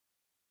place?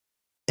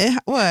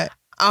 What?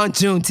 On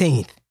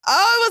Juneteenth.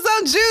 Oh, it was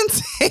on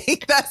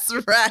Juneteenth. That's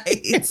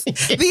right.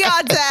 The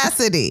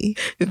audacity.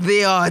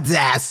 The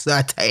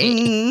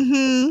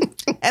audacity.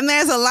 And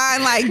there's a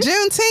line like,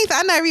 Juneteenth?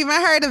 I never even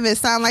heard of it.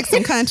 Sound like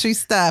some country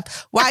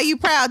stuff. Why are you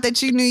proud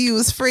that you knew you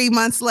was free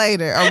months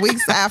later or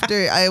weeks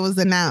after it was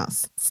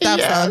announced? Stop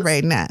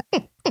celebrating that.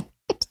 Can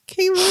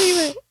you believe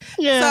it?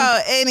 Yeah.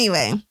 So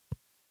anyway,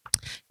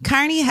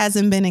 Carney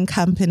hasn't been in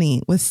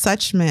company with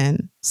such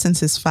men since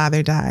his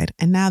father died,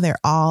 and now they're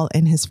all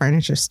in his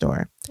furniture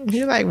store.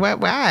 You're like,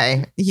 what?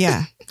 Why?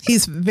 Yeah,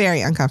 he's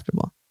very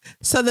uncomfortable.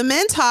 So the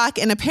men talk,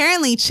 and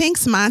apparently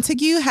Chinks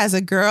Montague has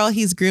a girl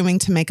he's grooming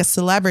to make a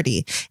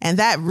celebrity. And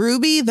that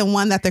Ruby, the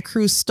one that the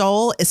crew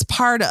stole, is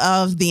part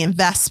of the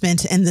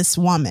investment in this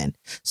woman.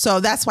 So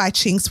that's why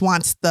Chinks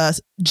wants the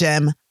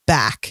gem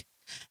back.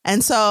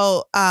 And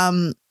so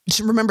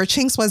remember,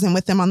 Chinks wasn't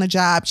with them on the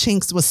job.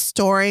 Chinks was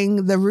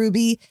storing the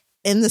ruby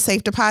in the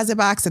safe deposit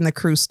box, and the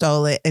crew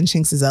stole it. And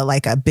Chinks is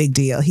a big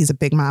deal. He's a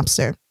big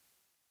mobster.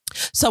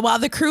 So while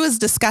the crew is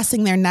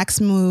discussing their next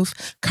move,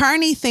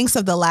 Carney thinks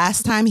of the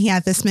last time he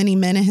had this many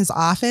men in his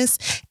office.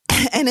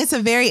 And it's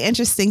a very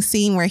interesting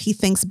scene where he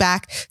thinks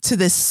back to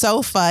this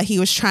sofa he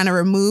was trying to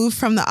remove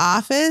from the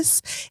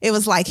office. It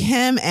was like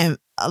him and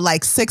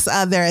six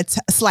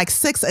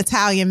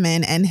Italian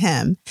men and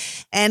him.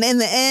 And in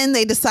the end,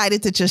 they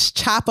decided to just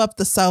chop up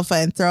the sofa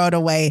and throw it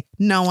away.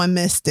 No one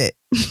missed it.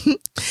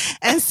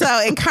 And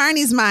so in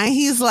Carney's mind,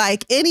 he's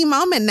like, any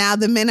moment now,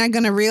 the men are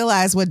going to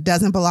realize what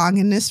doesn't belong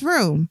in this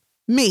room.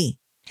 Me.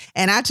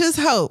 And I just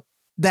hope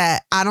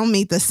that I don't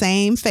meet the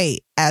same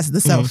fate as the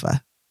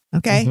sofa.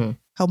 Okay. Mm-hmm.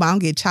 Hope I don't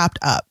get chopped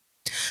up.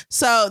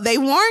 So they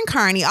warn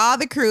Carney, all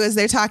the crew, as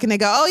they're talking, they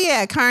go, oh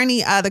yeah,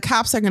 Carney, the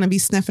cops are going to be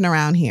sniffing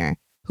around here.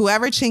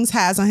 Whoever Chinks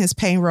has on his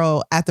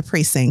payroll at the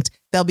precinct,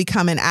 they'll be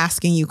coming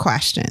asking you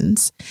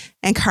questions.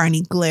 And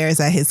Carney glares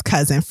at his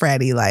cousin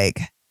Freddie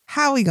like,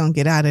 how are we going to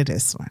get out of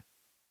this one?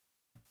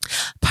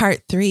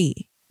 Part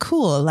 3,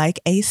 cool like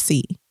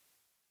AC.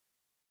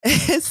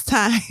 It's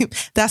time.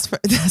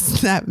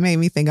 That made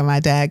me think of my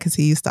dad, because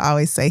he used to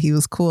always say he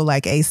was cool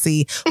like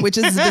AC, which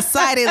is a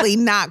decidedly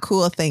not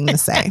cool thing to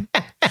say.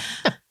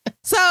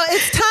 So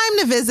it's time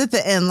to visit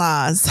the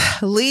in-laws.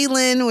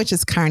 Leland, which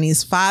is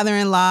Carney's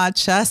father-in-law,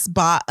 just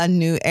bought a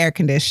new air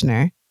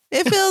conditioner.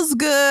 It feels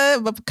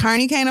good, but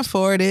Carney can't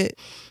afford it.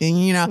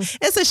 And,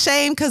 it's a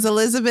shame because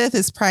Elizabeth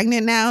is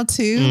pregnant now,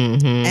 too.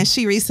 Mm-hmm. And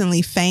she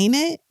recently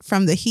fainted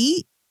from the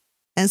heat.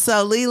 And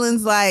so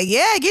Leland's like,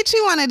 yeah, get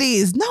you one of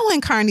these.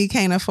 Knowing Carney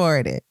can't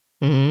afford it.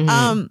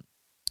 Mm-hmm.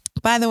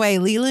 By the way,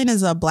 Leland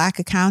is a Black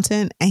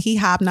accountant, and he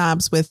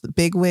hobnobs with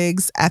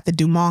bigwigs at the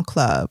Dumont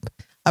Club,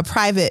 a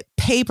private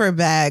paper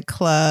bag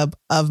club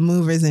of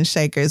movers and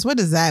shakers. What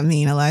does that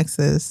mean,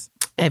 Alexis?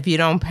 If you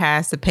don't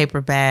pass the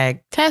paper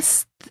bag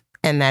test,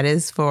 and that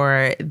is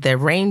for the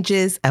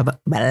ranges of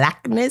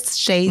blackness,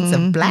 shades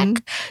of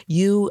black,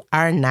 you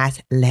are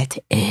not let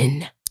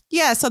in.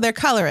 Yeah, so they're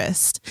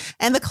colorist.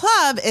 And the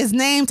club is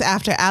named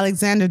after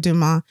Alexander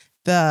Dumas,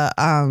 the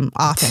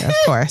author, of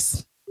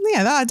course.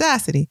 Yeah, the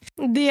audacity.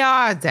 The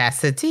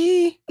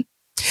audacity.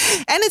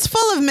 And it's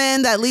full of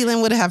men that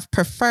Leland would have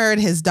preferred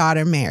his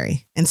daughter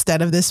marry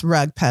instead of this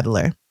rug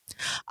peddler.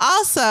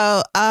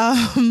 Also,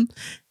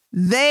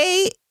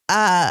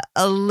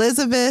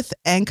 Elizabeth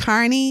and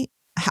Carney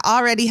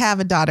already have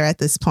a daughter at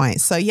this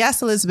point. So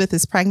yes, Elizabeth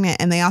is pregnant,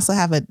 and they also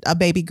have a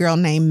baby girl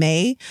named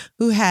May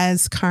who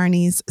has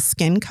Carney's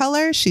skin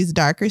color. She's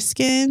darker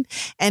skin.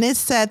 And it's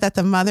said that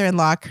the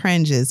mother-in-law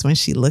cringes when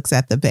she looks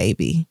at the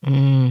baby.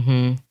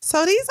 Mm-hmm.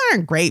 So these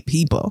aren't great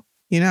people,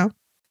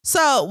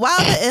 So while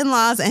the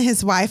in-laws and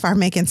his wife are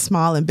making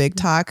small and big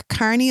talk,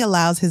 Carney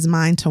allows his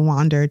mind to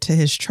wander to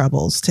his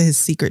troubles, to his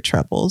secret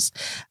troubles.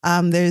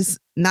 There's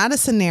not a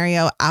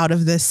scenario out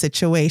of this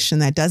situation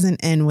that doesn't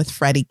end with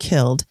Freddie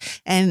killed.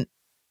 And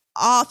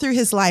all through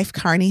his life,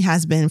 Carney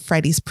has been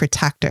Freddie's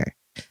protector.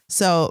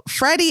 So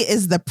Freddie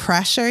is the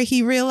pressure.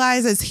 He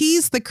realizes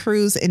he's the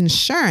crew's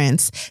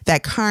insurance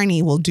that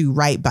Carney will do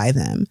right by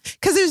them,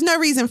 because there's no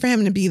reason for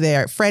him to be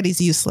there.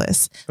 Freddie's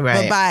useless.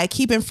 Right. But by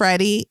keeping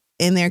Freddie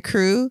in their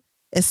crew,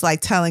 it's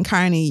like telling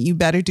Carney, you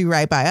better do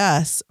right by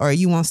us or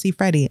you won't see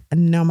Freddie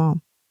no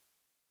more.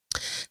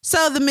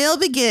 So the meal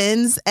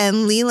begins,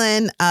 and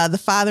Leland, the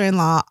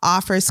father-in-law,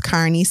 offers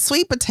Carney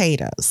sweet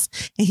potatoes.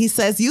 And he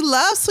says, you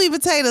love sweet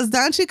potatoes,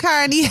 don't you,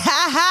 Carney?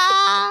 Ha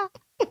ha.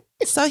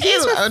 So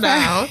he's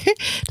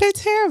they're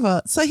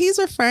terrible. So he's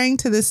referring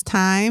to this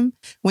time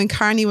when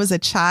Carney was a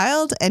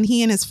child, and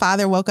he and his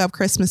father woke up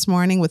Christmas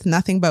morning with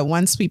nothing but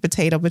one sweet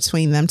potato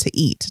between them to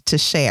eat, to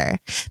share.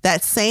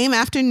 That same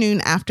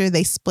afternoon, after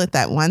they split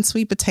that one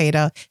sweet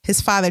potato, his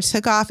father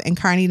took off, and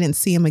Carney didn't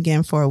see him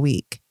again for a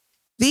week.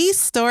 These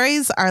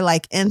stories are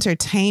like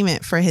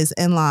entertainment for his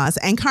in-laws,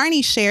 and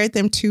Carney shared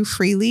them too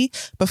freely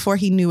before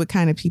he knew what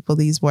kind of people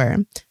these were.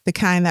 The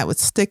kind that would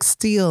stick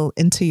steel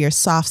into your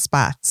soft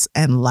spots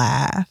and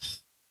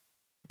laugh.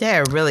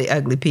 They're really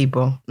ugly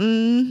people.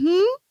 Mm-hmm.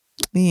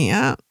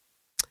 Yeah.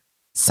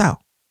 So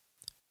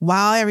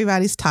while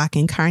everybody's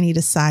talking, Carney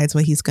decides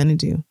what he's going to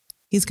do.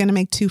 He's going to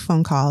make 2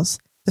 phone calls.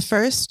 The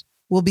first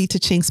will be to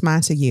Chinks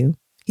Montague.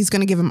 He's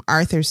going to give him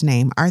Arthur's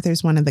name.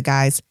 Arthur's one of the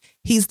guys.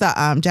 He's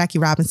the Jackie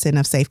Robinson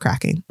of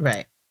safecracking.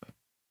 Right.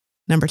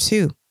 Number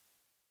 2,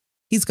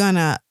 he's going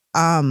to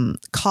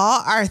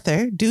call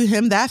Arthur, do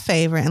him that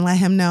favor, and let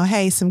him know,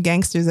 hey, some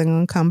gangsters are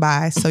going to come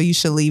by, so you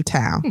should leave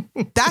town.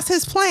 That's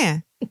his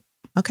plan.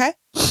 Okay.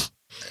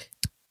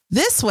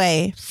 This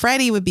way,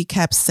 Freddie would be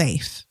kept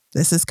safe.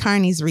 This is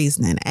Carney's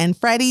reasoning. And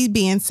Freddie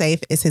being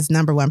safe is his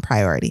number 1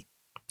 priority.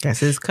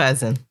 That's his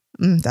cousin.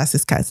 That's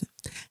his cousin.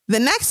 The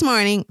next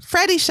morning,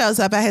 Freddie shows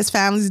up at his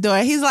family's door.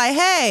 He's like,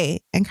 hey.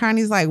 And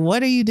Carney's like,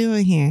 what are you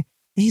doing here?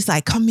 And he's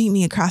like, come meet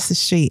me across the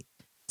street.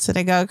 So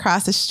they go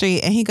across the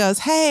street and he goes,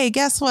 hey,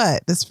 guess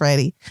what? This is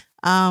Freddie.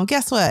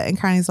 Guess what? And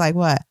Carney's like,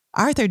 what?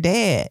 Arthur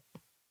dead.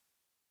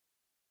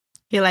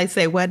 He like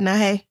say, what now,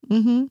 hey?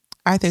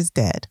 Arthur's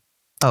dead.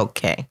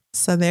 Okay.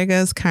 So there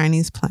goes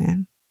Carney's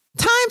plan.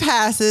 Time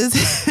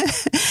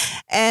passes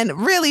and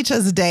really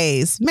just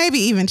days, maybe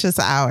even just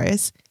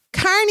hours.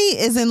 Carney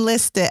is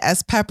enlisted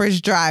as Pepper's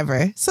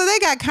driver. So they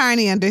got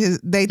Carney under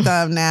their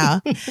thumb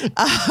now.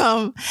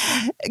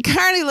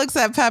 Carney looks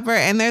at Pepper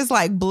and there's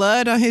like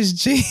blood on his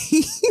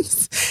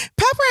jeans.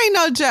 Pepper ain't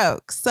no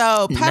joke.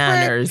 So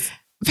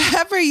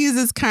Pepper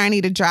uses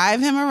Carney to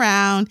drive him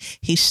around.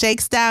 He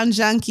shakes down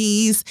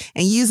junkies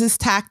and uses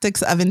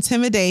tactics of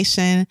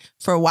intimidation.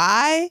 For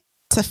why?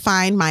 To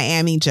find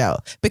Miami Joe.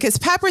 Because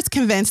Pepper's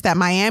convinced that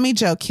Miami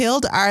Joe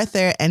killed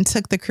Arthur and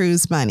took the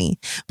cruise money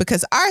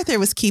because Arthur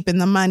was keeping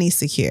the money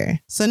secure.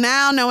 So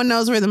now no one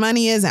knows where the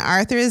money is and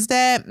Arthur is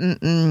dead.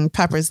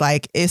 Pepper's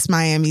like, it's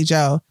Miami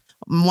Joe,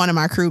 one of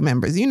my crew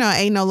members. You know,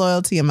 ain't no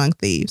loyalty among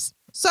thieves.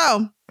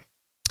 So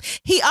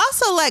he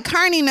also let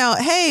Carney know,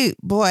 hey,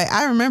 boy,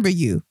 I remember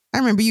you. I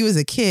remember you as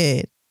a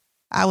kid.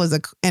 I was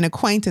an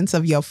acquaintance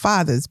of your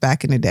father's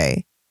back in the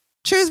day.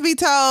 Truth be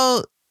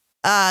told,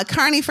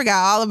 Carney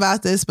forgot all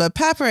about this, but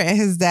Pepper and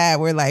his dad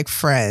were like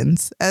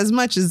friends, as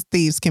much as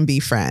thieves can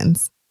be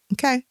friends.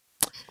 Okay.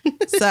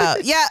 So,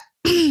 yeah.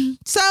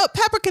 So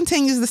Pepper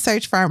continues the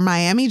search for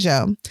Miami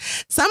Joe.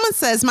 Someone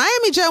says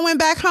Miami Joe went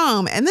back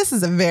home. And this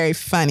is a very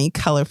funny,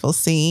 colorful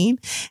scene.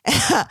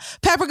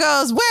 Pepper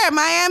goes, where,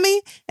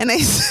 Miami? And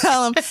they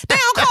tell him, they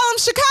don't call him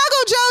Chicago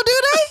Joe, do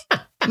they?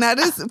 Now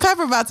this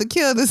Pepper about to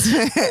kill this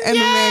man and the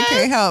man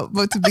can't help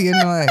but to be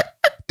annoyed.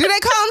 Do they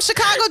call him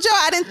Chicago Joe?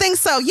 I didn't think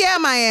so. Yeah,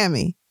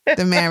 Miami.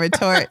 The man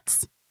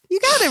retorts. You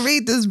got to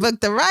read this book.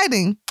 The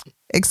writing,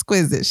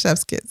 exquisite,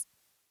 chef's kiss.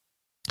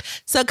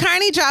 So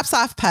Carney drops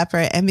off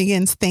Pepper and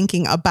begins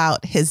thinking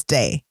about his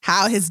day,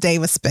 how his day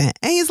was spent.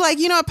 And he's like,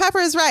 you know what? Pepper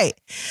is right.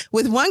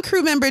 With one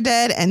crew member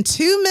dead and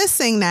two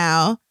missing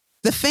now,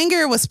 the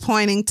finger was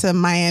pointing to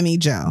Miami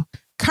Joe.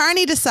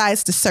 Carney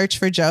decides to search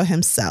for Joe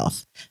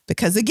himself.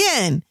 Because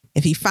again,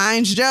 if he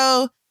finds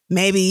Joe,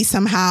 maybe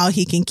somehow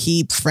he can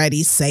keep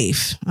Freddie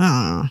safe.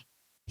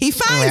 He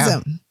finds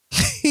him.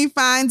 He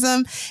finds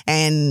him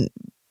and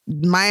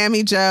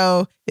Miami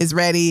Joe is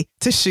ready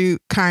to shoot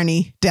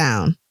Carney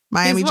down.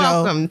 Miami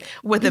Joe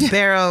with the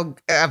barrel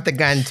of the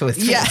gun to his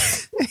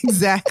face. Yeah,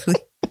 exactly.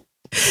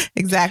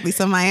 Exactly.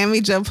 So Miami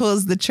Joe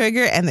pulls the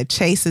trigger and the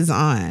chase is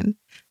on.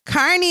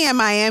 Carney and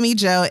Miami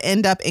Joe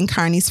end up in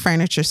Carney's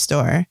furniture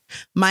store.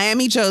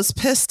 Miami Joe's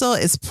pistol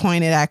is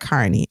pointed at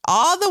Carney.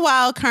 All the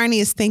while, Carney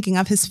is thinking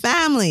of his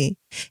family.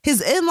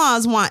 His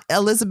in-laws want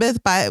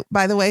Elizabeth,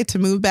 by the way, to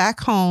move back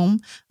home.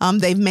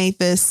 They've made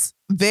this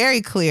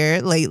very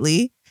clear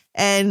lately.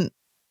 And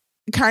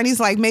Carney's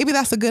like, maybe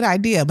that's a good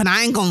idea, but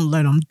I ain't going to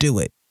let them do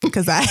it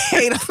because I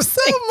hate them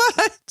so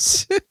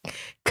much.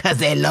 Because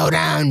they low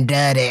down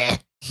dirty.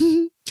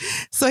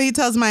 So he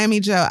tells Miami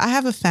Joe, I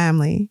have a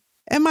family.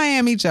 And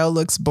Miami Joe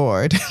looks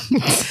bored.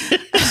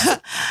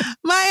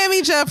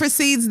 Miami Joe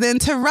proceeds then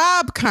to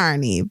rob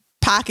Carney,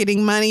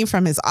 pocketing money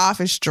from his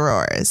office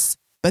drawers.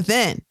 But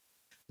then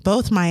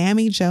both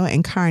Miami Joe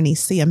and Carney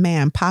see a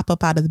man pop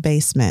up out of the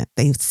basement.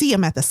 They see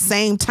him at the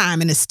same time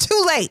and it's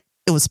too late.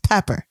 It was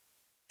Pepper.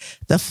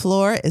 The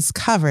floor is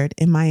covered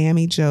in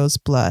Miami Joe's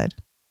blood.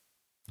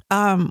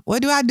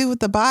 What do I do with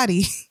the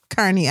body?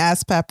 Carney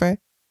asks Pepper.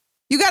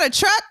 You got a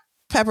truck?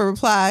 Pepper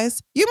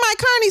replies. You my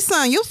Carney's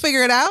son. You'll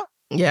figure it out.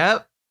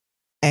 Yep.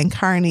 And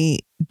Carney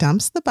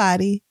dumps the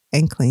body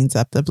and cleans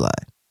up the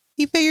blood.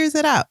 He figures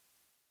it out.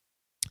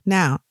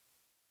 Now,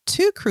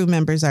 two crew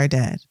members are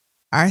dead,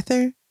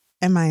 Arthur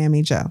and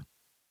Miami Joe.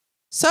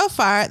 So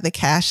far, the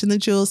cash and the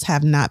jewels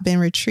have not been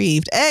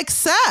retrieved,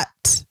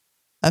 except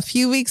a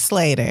few weeks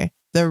later,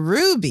 the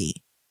ruby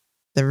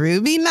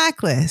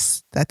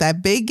necklace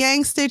that big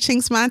gangster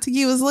Chinks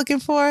Montague was looking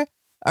for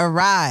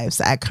arrives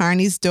at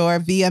Carney's door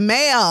via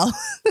mail.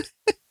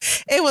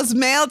 It was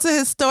mailed to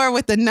his store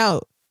with a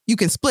note. You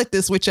can split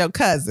this with your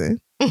cousin.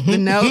 The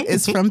note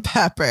is from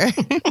Pepper.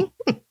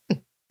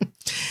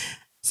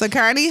 So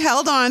Carney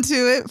held on to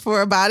it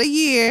for about a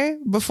year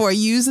before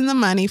using the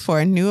money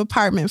for a new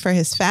apartment for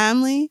his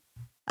family.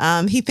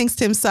 He thinks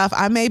to himself,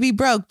 I may be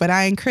broke, but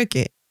I ain't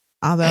crooked.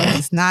 Although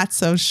he's not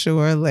so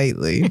sure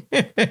lately.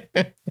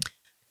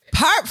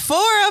 Part 4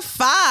 of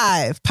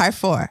 5. Part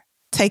 4,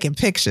 taking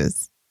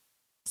pictures.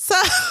 So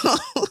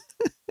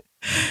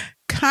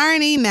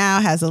Carney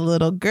now has a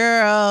little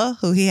girl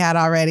who he had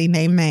already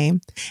named Mame,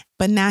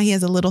 but now he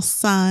has a little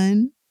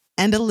son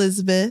and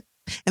Elizabeth,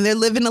 and they're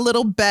living a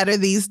little better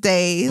these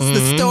days. Mm-hmm.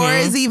 The store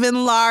is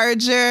even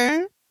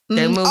larger.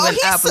 They're moving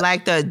up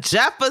like the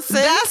Jeffersons.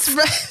 That's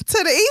right.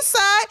 To the east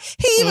side.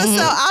 He even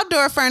sell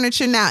outdoor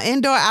furniture now.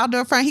 Indoor,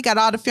 outdoor furniture. He got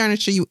all the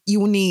furniture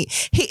you need.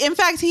 In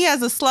fact, he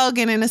has a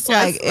slogan and it's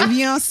like, if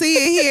you don't see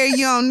it here,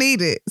 you don't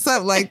need it.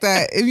 Something like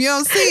that. If you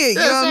don't see it,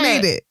 you don't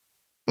need it.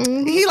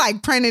 He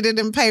like printed it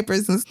in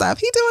papers and stuff.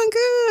 He doing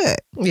good.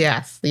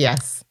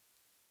 Yes.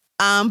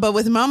 But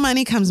with more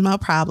money comes more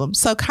problems.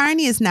 So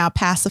Carney is now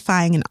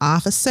pacifying an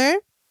officer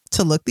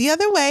to look the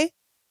other way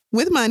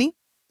with money,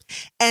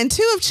 and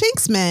 2 of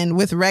Chink's men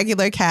with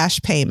regular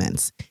cash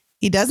payments.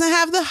 He doesn't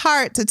have the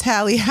heart to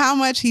tally how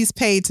much he's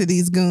paid to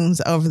these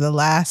goons over the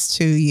last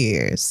 2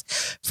 years.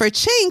 For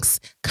Chinks,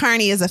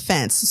 Carney is a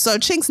fence. So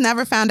Chinks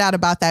never found out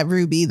about that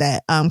ruby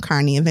that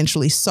Carney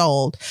eventually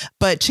sold,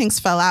 but Chinks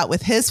fell out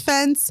with his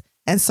fence,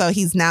 and so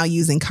he's now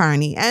using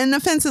Carney. And the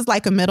fence is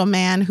like a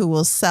middleman who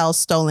will sell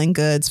stolen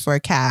goods for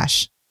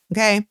cash.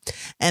 Okay.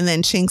 And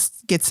then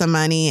Chinks gets some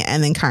money,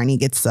 and then Carney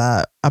gets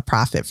a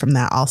profit from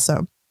that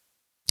also.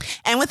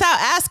 And without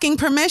asking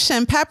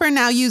permission, Pepper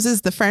now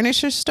uses the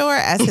furniture store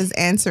as his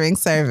answering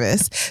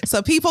service.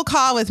 So people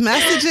call with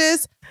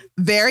messages,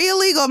 very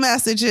illegal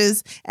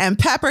messages, and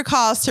Pepper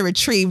calls to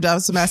retrieve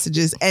those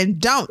messages. And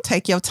don't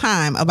take your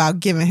time about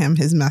giving him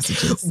his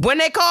messages. When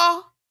they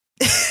call,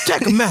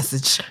 check a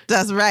message.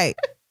 That's right.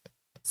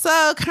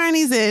 So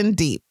Carney's in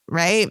deep,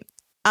 right?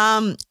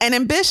 An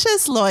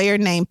ambitious lawyer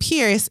named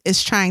Pierce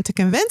is trying to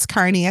convince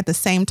Carney at the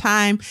same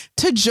time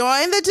to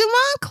join the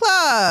Dumont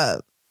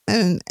Club.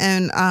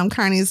 And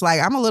Carney's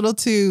like, I'm a little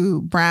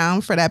too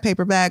brown for that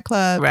paper bag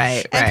club.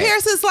 Right. And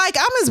Pierce is like,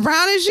 I'm as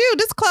brown as you.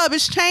 This club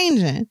is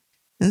changing.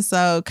 And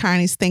so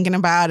Carney's thinking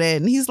about it.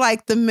 And he's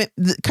like,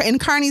 in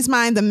Carney's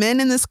mind, the men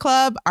in this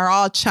club are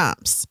all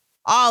chumps.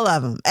 All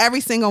of them.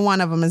 Every single one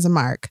of them is a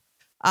mark.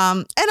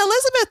 And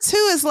Elizabeth,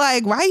 too, is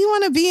like, why you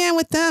want to be in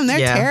with them?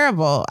 They're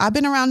terrible. I've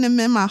been around them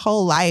men my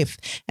whole life.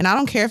 And I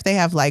don't care if they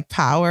have like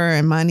power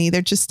and money.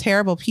 They're just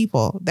terrible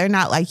people. They're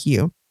not like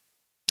you.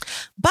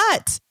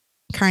 But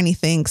Carney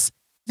thinks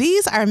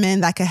these are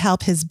men that could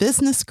help his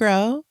business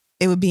grow.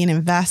 It would be an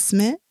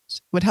investment,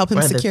 would help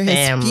him secure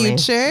his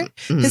future,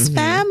 his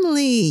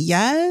family.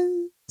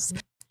 Yes.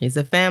 He's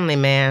a family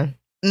man.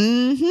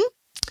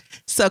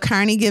 So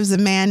Carney gives a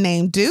man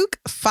named Duke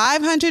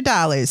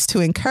 $500 to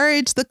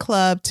encourage the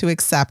club to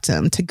accept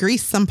him, to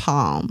grease some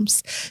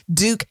palms.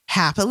 Duke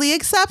happily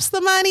accepts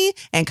the money,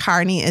 and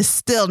Carney is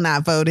still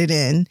not voted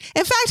in.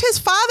 In fact, his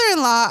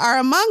father-in-law are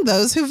among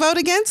those who vote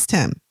against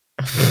him.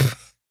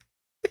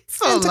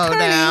 So low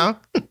down.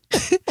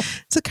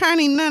 To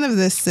Carney, none of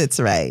this sits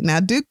right. Now,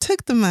 Duke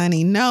took the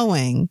money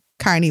knowing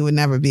Carney would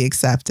never be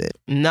accepted.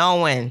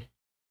 Knowing.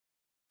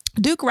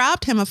 Duke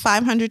robbed him of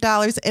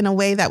 $500 in a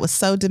way that was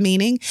so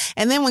demeaning.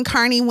 And then when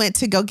Carney went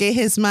to go get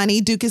his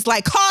money, Duke is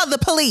like, call the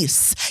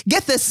police.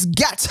 Get this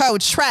ghetto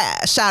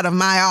trash out of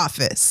my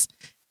office.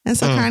 And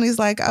so Carney's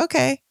like,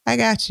 okay, I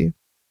got you.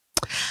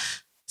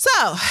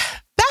 So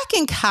back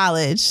in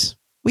college,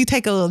 we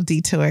take a little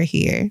detour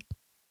here.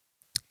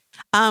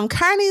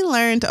 Carney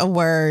learned a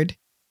word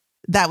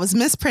that was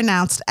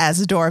mispronounced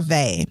as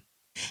dorvay.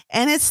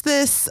 And it's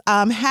this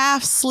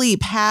half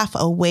sleep, half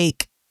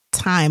awake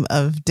time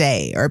of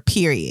day or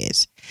period.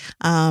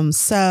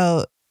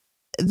 So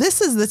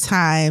this is the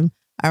time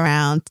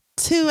around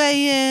 2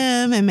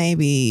 a.m. and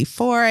maybe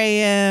 4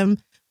 a.m.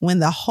 when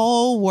the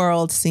whole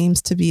world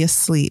seems to be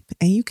asleep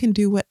and you can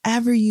do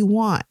whatever you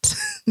want.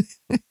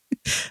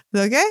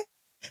 Okay?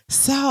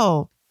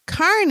 So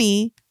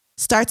Carney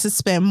starts to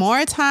spend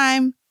more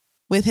time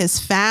with his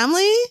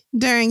family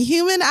during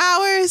human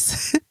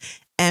hours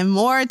and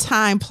more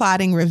time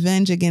plotting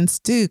revenge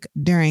against Duke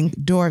during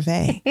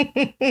dorvay.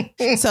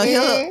 So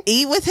he'll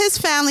eat with his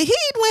family. He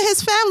eat with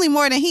his family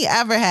more than he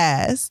ever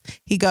has.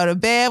 He go to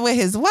bed with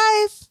his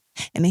wife,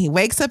 and then he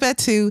wakes up at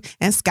 2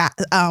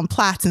 and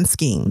plots and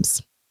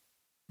schemes.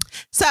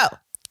 So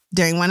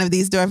during one of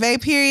these dorvay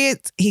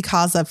periods, he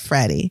calls up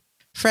Freddie.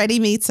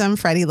 Freddie meets him.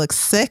 Freddie looks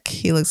sick.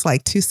 He looks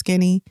like too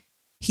skinny.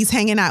 He's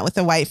hanging out with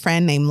a white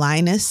friend named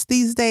Linus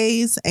these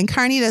days, and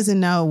Carney doesn't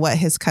know what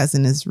his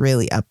cousin is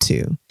really up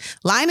to.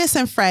 Linus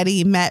and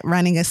Freddie met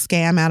running a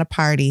scam at a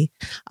party.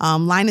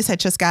 Linus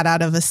had just got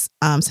out of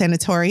a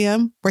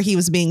sanatorium where he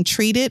was being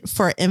treated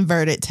for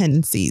inverted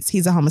tendencies.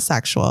 He's a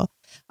homosexual.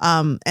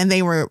 And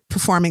they were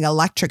performing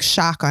electric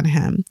shock on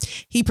him.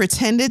 He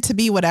pretended to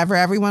be whatever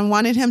everyone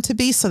wanted him to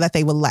be so that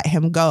they would let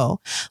him go.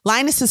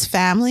 Linus's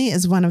family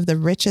is one of the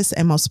richest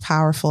and most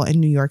powerful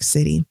in New York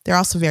City. They're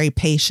also very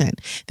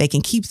patient. They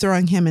can keep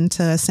throwing him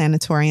into a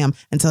sanatorium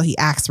until he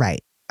acts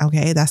right.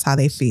 Okay, that's how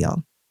they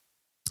feel.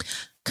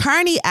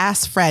 Carney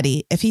asks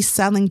Freddie if he's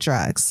selling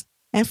drugs,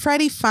 and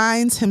Freddie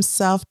finds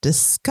himself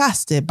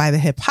disgusted by the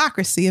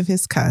hypocrisy of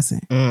his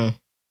cousin.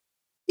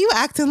 You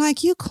acting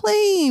like you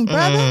clean,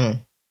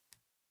 brother.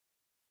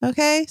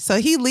 Okay,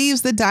 so he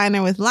leaves the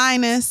diner with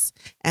Linus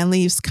and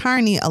leaves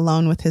Carney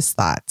alone with his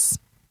thoughts.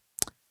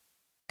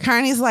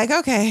 Carney's like,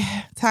 okay,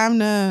 time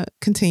to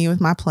continue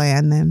with my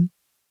plan then.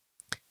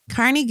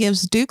 Carney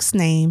gives Duke's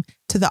name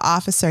to the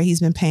officer he's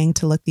been paying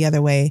to look the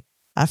other way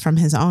from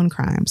his own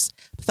crimes.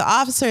 But the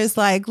officer is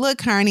like, look,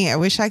 Carney, I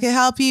wish I could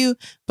help you,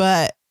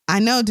 but I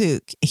know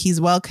Duke. He's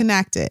well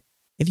connected.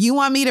 If you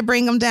want me to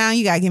bring him down,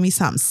 you got to give me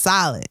something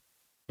solid.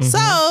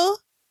 So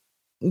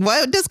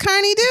what does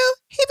Carney do?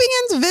 He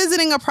begins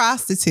visiting a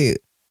prostitute.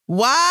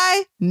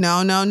 Why?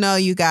 No,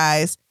 you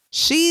guys.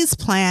 She's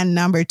plan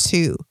number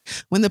 2.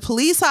 When the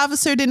police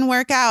officer didn't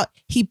work out,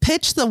 he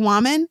pitched the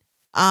woman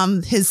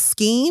his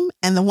scheme,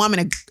 and the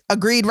woman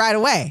agreed right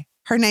away.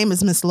 Her name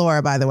is Miss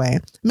Laura, by the way.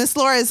 Miss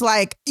Laura is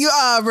like, "You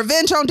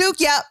revenge on Duke?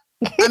 Yep,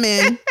 I'm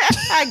in."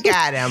 I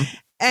got him.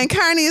 And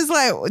Carney is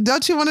like,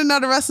 "Don't you want to know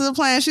the rest of the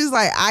plan?" She's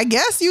like, "I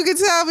guess you can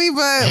tell me,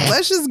 but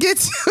let's just get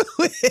to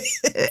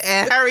it.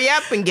 And hurry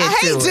up and get to it."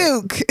 I hate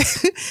Duke.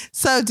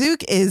 So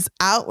Duke is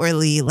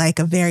outwardly like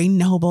a very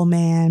noble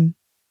man,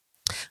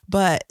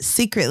 but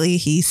secretly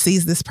he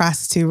sees this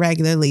prostitute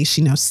regularly.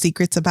 She knows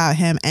secrets about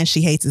him and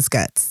she hates his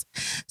guts.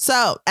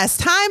 So as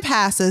time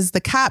passes, the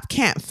cop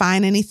can't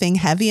find anything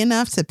heavy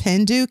enough to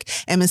pin Duke,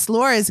 and Miss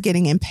Laura is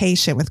getting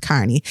impatient with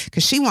Carney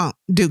because she wants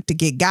Duke to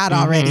get got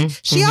already.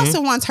 She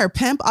also wants her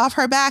pimp off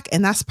her back,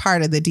 and that's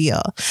part of the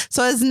deal.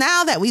 So it's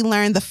now that we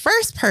learn the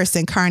first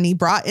person Carney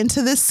brought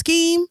into this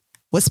scheme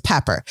was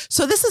Pepper.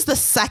 So this is the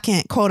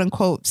second quote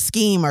unquote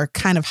scheme or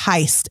kind of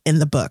heist in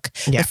the book.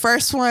 Yeah. The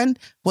first one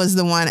was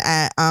the one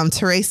at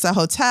Teresa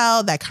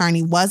Hotel that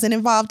Carney wasn't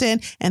involved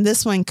in. And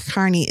this one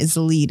Carney is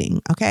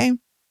leading. Okay.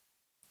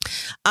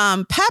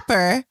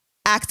 Pepper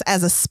acts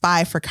as a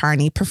spy for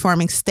Carney,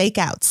 performing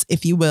stakeouts,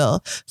 if you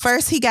will.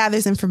 First, he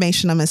gathers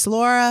information on Miss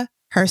Laura.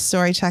 Her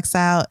story checks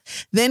out.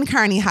 Then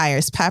Carney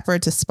hires Pepper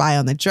to spy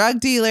on the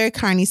drug dealer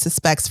Carney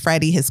suspects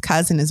Freddie, his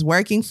cousin, is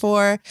working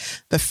for.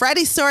 But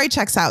Freddie's story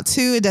checks out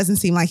too. It doesn't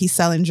seem like he's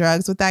selling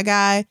drugs with that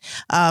guy.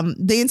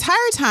 The entire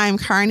time,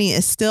 Carney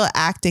is still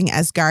acting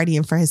as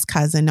guardian for his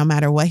cousin. No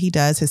matter what he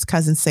does, his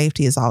cousin's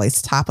safety is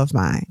always top of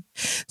mind.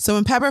 So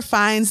when Pepper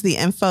finds the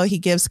info he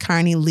gives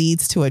Carney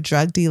leads to a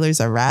drug dealer's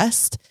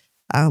arrest.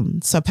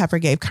 So Pepper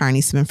gave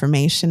Carney some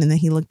information, and then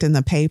he looked in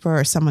the paper,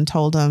 or someone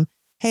told him,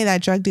 "Hey,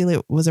 that drug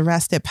dealer was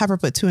arrested." Pepper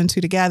put 2 and 2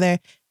 together,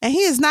 and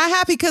he is not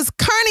happy because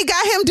Carney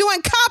got him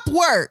doing cop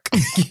work.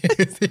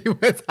 Yes, he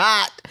was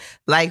hot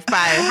like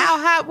fire. How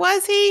hot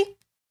was he?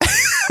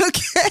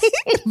 Okay.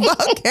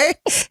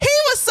 He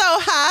was so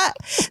hot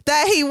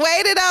that he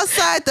waited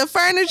outside the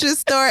furniture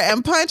store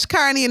and punched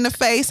Carney in the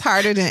face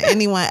harder than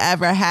anyone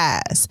ever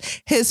has.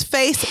 His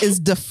face is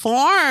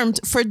deformed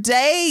for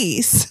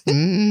days.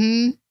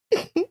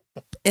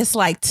 It's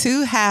like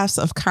 2 halves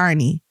of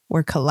Carney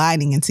were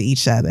colliding into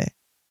each other.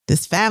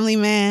 This family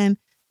man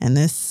and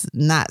this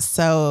not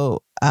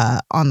so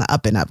on the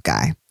up and up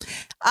guy.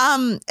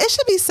 It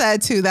should be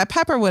said too that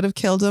Pepper would have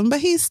killed him, but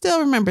he still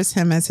remembers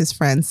him as his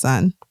friend's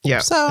son. Yeah.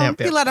 So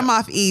he let him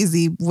off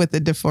easy with the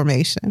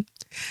deformation.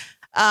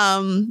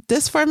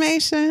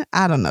 Disformation?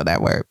 I don't know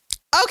that word.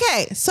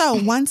 Okay, so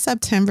one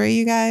September,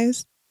 you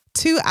guys,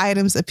 2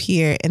 items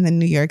appear in the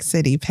New York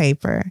City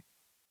paper.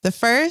 The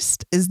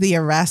first is the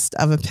arrest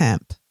of a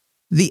pimp.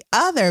 The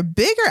other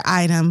bigger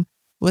item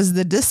was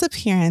the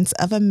disappearance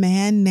of a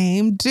man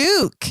named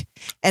Duke,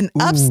 an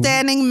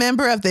upstanding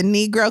member of the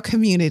Negro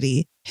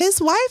community.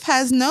 His wife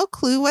has no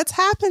clue what's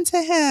happened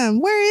to him.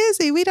 Where is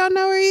he? We don't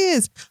know where he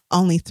is.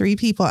 Only 3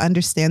 people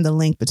understand the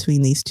link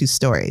between these 2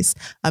 stories.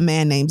 A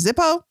man named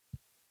Zippo,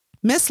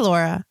 Miss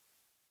Laura,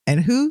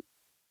 and who?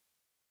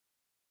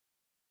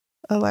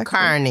 Alexa.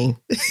 Carney.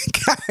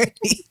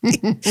 Carney.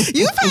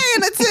 You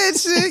paying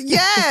attention?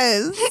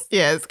 Yes.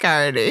 Yes,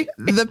 Carney.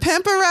 The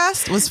pimp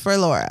arrest was for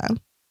Laura.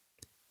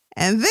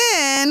 And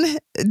then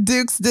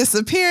Duke's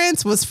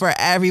disappearance was for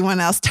everyone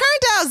else. Turned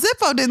out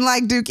Zippo didn't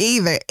like Duke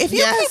either. If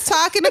you keep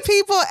talking to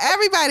people,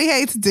 everybody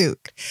hates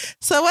Duke.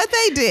 So what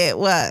they did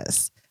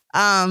was,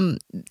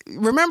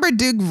 remember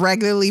Duke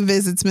regularly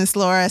visits Miss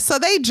Laura. So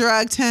they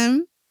drugged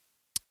him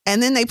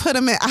and then they put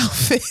him in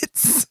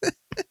outfits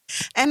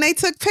and they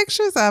took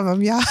pictures of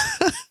him, y'all.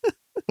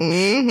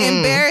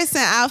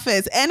 Embarrassing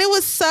outfits. And it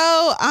was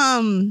so,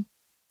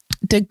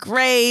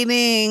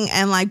 degrading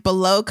and like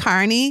below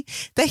Carney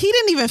that he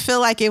didn't even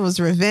feel like it was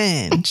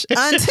revenge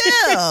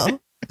until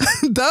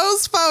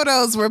those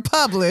photos were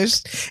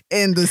published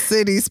in the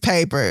city's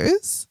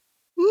papers.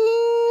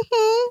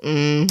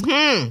 And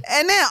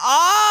then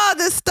all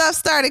this stuff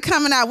started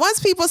coming out. Once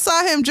people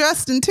saw him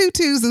dressed in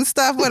tutus and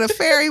stuff with a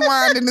fairy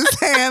wand in his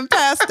hand,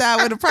 passed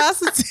out with a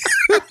prostitute,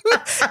 they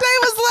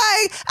was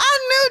like, I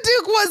knew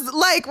Duke was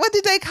like, what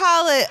did they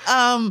call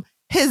it?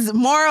 His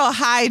moral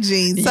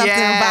hygiene, something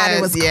about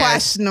it was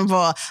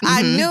questionable.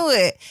 I knew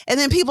it. And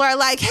then people are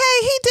like, hey,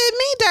 he did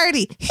me dirty.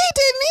 He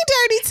did me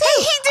dirty too.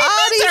 Hey, he did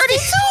me dirty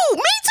too.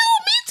 Me too.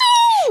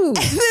 And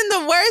then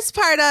the worst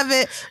part of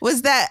it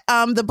was that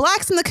the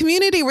blacks in the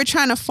community were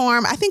trying to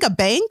form, I think, a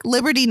bank,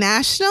 Liberty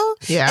National.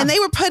 Yeah. And they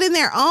were putting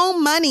their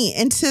own money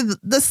into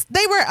this.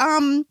 They were,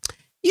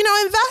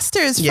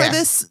 investors for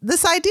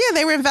this idea.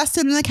 They were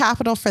invested in the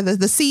capital for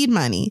the seed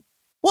money.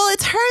 Well,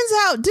 it turns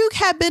out Duke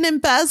had been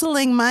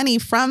embezzling money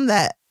from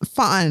that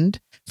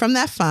fund,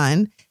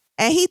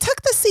 and he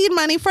took the seed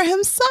money for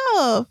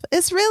himself.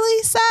 It's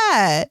really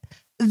sad.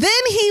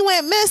 Then he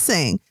went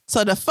missing.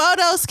 So the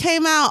photos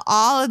came out,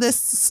 all of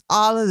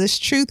this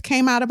truth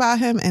came out about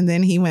him, and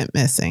then he went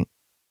missing.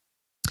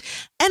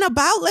 And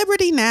about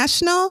Liberty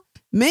National,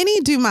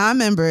 Many Dumas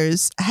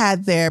members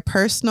had their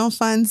personal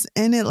funds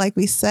in it, like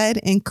we said,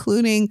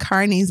 including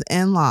Carney's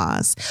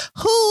in-laws,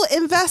 who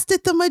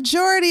invested the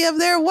majority of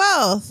their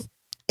wealth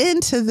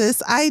into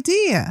this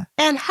idea.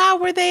 And how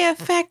were they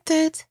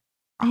affected?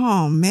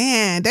 Oh,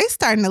 man, they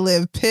starting to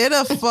live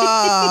pitiful.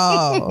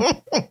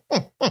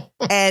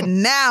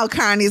 And now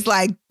Carney's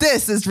like,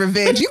 this is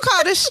revenge. You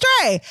called it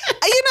stray.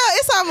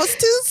 It's almost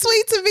too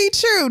sweet to be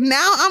true.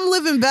 Now I'm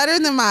living better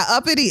than my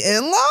uppity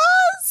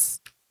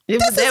in-laws?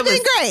 This has been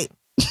great.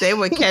 They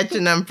were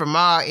catching them from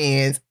all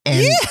ends.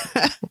 And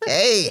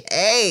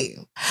hey.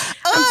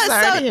 I'm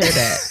sorry to hear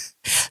that.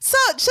 So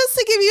just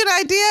to give you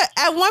an idea,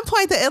 at one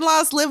point, the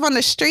in-laws live on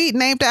the street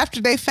named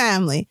after their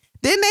family.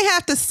 Then they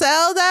have to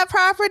sell that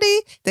property.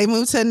 They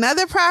move to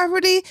another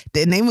property.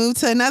 Then they move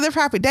to another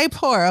property. They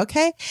poor,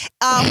 okay?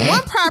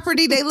 One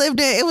property they lived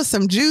in, it was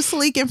some juice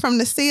leaking from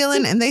the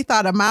ceiling and they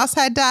thought a mouse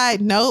had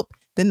died. Nope.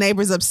 The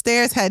neighbors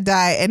upstairs had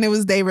died and it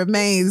was their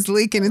remains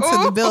leaking into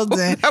the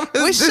building,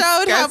 which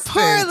showed how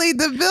poorly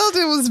the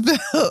building was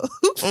built.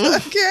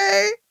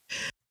 Okay.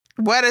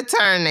 What a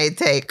turn they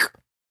take.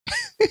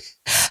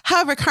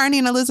 However, Carney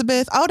and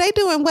Elizabeth, they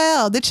doing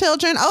well. The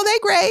children, they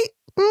great.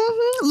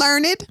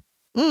 Learned.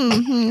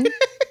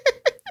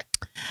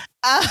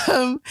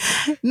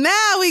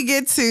 Now we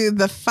get to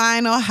the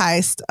final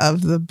heist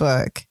of the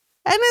book.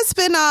 And it's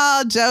been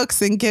all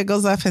jokes and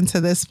giggles up until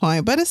this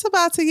point, but it's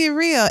about to get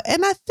real.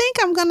 And I think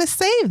I'm going to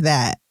save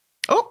that.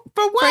 Oh,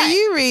 for what? For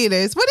you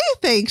readers. What do you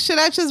think? Should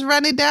I just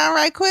run it down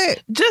right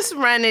quick? Just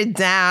run it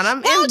down.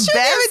 I'm Why don't invested.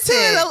 you give it to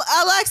it?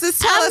 Alexis,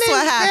 tell us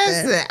what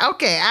happened.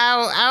 Okay,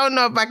 I don't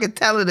know if I can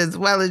tell it as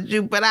well as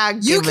you, but I'll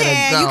give it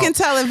a go. You can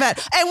tell it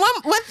better. And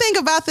one thing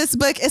about this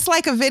book, it's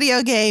like a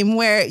video game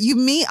where you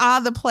meet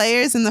all the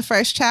players in the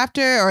first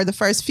chapter or the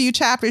first few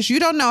chapters. You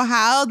don't know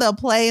how they'll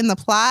play in the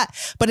plot,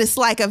 but it's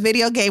like a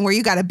video game where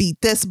you got to beat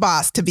this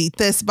boss to beat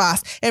this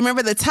boss. And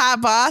remember, the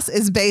top boss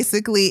is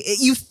basically,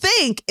 you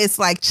think it's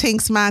like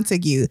Chinks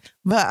Montague,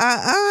 but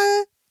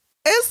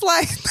it's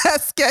like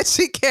that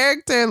sketchy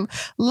character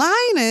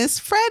Linus,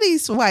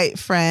 Freddie's white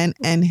friend,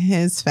 and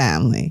his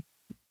family.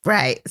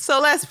 Right.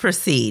 So let's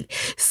proceed.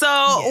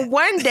 So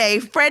one day,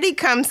 Freddie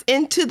comes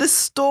into the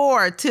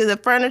store, to the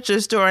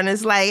furniture store, and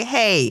is like,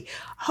 hey,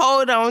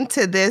 hold on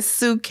to this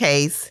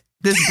suitcase,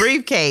 this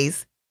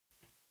briefcase,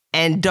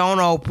 and don't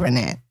open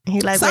it.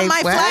 He like, something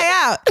might fly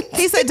out.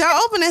 He said, don't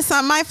open it,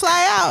 something might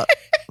fly out.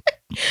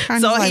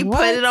 So he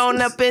put it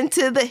on up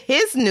into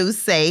his new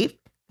safe,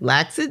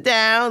 locks it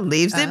down,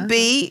 leaves it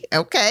be.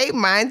 Okay,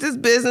 minds his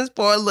business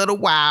for a little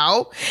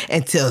while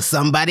until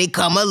somebody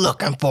come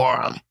looking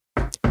for him,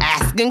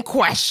 asking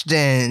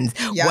questions,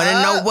 want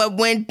to know what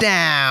went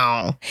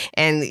down.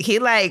 And he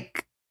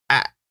like,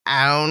 I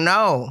don't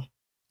know.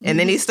 And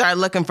then he started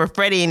looking for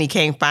Freddie and he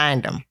can't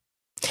find him.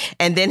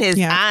 And then his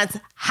aunt's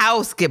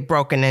house get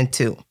broken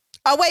into.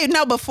 Oh, wait,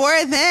 no,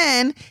 before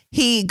then,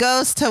 he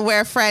goes to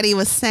where Freddie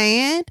was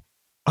staying.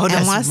 Oh,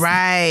 that's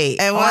right.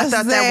 And I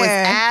thought that was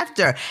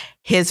after.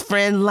 His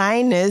friend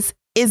Linus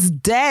is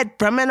dead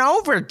from an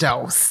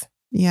overdose.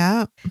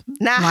 Yeah.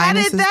 Now, how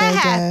did that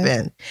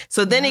happen?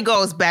 So then he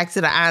goes back to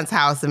the aunt's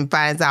house and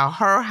finds out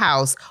her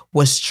house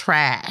was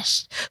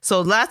trashed. So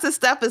lots of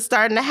stuff is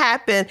starting to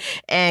happen.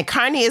 And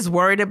Carney is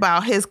worried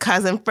about his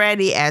cousin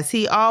Freddie, as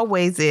he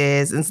always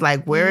is. And it's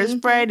like, where is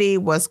Freddie?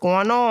 What's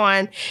going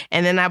on?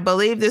 And then I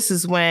believe this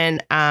is when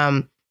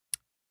Freddie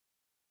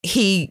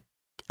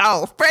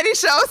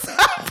shows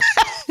up.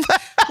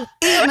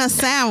 Eating a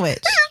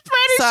sandwich.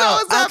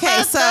 Shows up.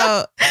 Okay,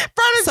 so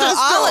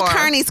all of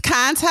Carney's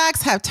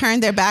contacts have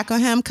turned their back on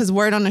him because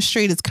word on the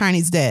street is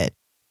Carney's dead.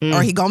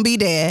 Or he gonna be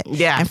dead.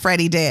 Yeah. And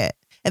Freddie dead.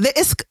 And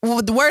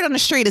the word on the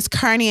street is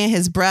Carney and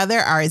his brother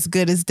are as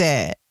good as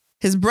dead.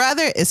 His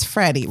brother is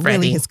Freddie,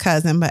 really his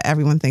cousin, but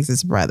everyone thinks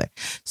it's brother.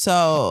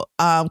 So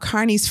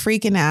Carney's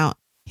freaking out.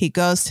 He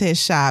goes to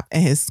his shop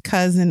and his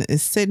cousin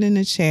is sitting in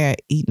a chair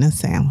eating a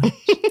sandwich.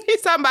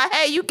 He's talking about,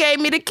 hey, you gave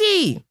me the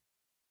key.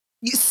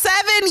 7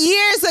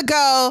 years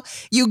ago,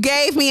 you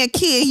gave me a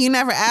key and you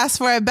never asked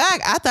for it back.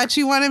 I thought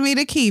you wanted me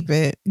to keep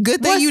it.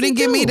 Good thing you didn't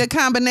give me the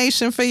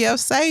combination for your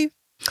safe.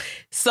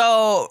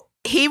 So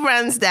Freddie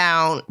runs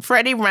down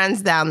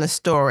the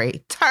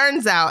story.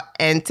 Turns out,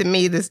 and to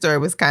me, the story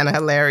was kind of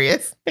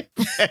hilarious.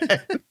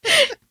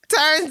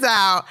 Turns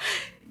out,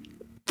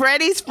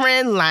 Freddie's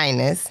friend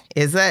Linus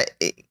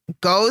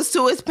goes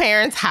to his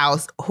parents'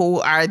 house, who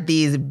are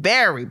these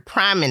very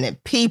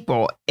prominent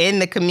people in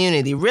the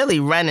community, really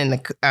running the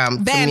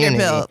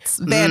Vanderbilts.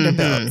 community.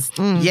 Vanderbilts.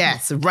 Mm-hmm.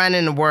 Yes,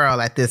 running the world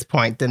at this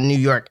point, the New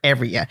York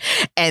area.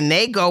 And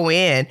they go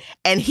in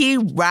and he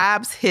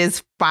robs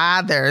his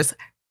father's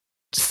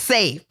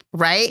safe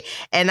right?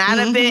 And out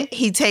of it,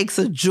 he takes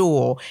a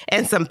jewel,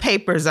 and some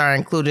papers are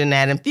included in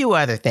that, and a few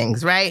other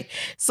things, right?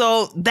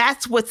 So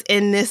that's what's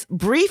in this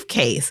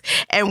briefcase.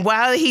 And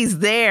while he's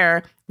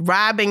there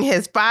robbing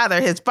his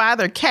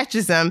father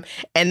catches him,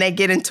 and they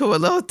get into a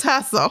little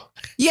tussle.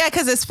 Yeah,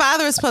 because his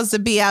father is supposed to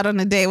be out on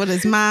a date with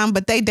his mom,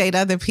 but they date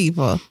other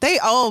people. They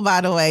old, by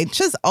the way,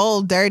 just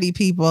old, dirty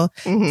people.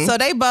 So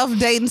they both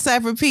dating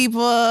separate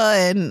people,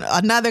 and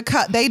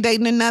they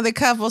dating another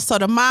couple. So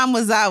the mom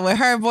was out with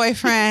her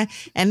boyfriend,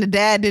 and the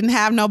dad didn't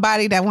have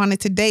nobody that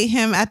wanted to date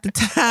him at the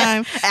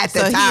time.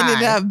 So he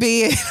ended up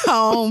being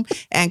home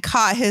and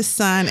caught his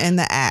son in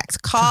the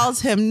act.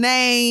 Calls him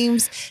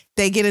names.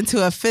 They get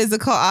into a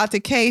physical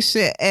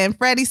altercation, and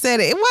Freddie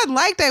said it wasn't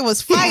like they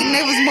was fighting.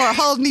 They was more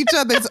holding each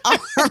other's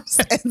arms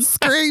and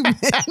screaming.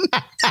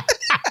 The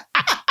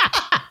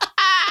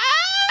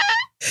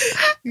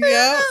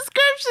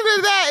description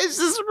of that is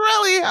just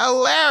really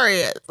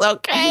hilarious,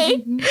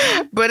 okay?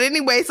 But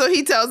anyway, so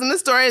he tells them the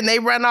story, and they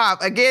run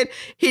off. Again,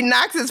 he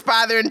knocks his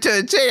father into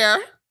a chair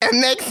and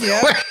makes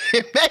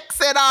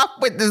it off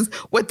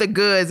with the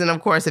goods. And of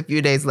course, a few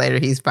days later,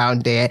 he's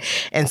found dead.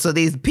 And so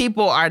these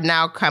people are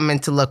now coming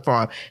to look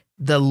for him.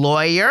 The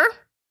lawyer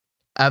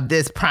of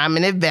this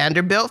prominent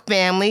Vanderbilt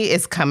family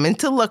is coming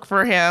to look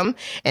for him.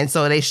 And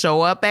so they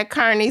show up at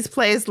Carney's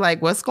place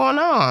like, what's going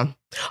on?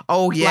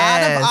 Oh, yeah.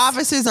 A lot of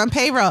officers on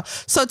payroll.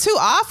 So 2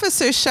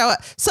 officers show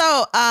up.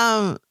 So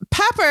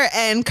Pepper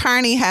and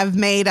Carney have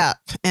made up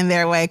in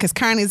their way, because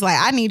Carney's like,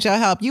 I need your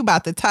help. You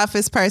about the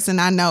toughest person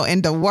I know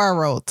in the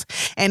world.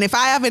 And if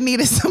I ever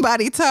needed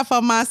somebody tough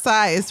on my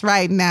side, it's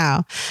right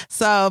now.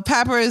 So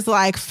Pepper is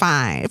like,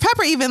 fine.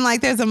 Pepper even like,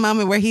 there's a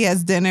moment where he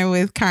has dinner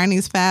with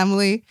Carney's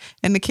family,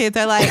 and the kids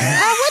are like,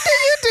 what do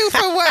you do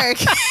for work?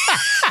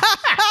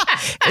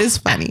 It's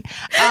funny.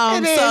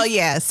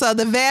 So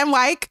the Van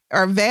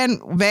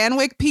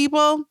Wyck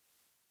people,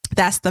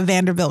 that's the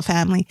Vanderbilt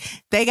family.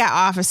 They got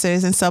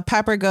officers. And so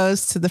Pepper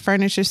goes to the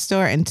furniture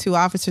store, and 2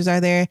 officers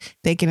are there.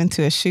 They get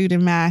into a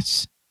shooting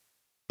match.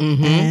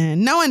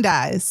 And no one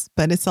dies,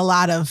 but it's a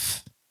lot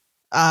of,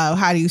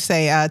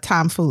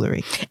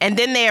 tomfoolery. And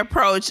then they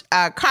approach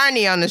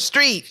Carney on the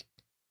street.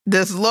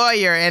 This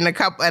lawyer and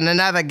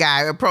another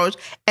guy approach,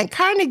 and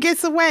Carney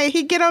gets away.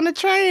 He get on the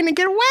train and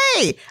get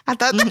away. I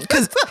thought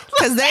because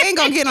they ain't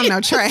gonna get on no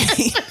train.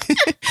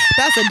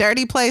 That's a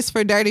dirty place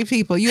for dirty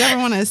people. You ever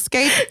want to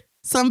escape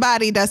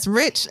somebody that's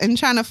rich and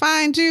trying to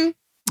find you?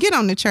 Get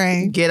on the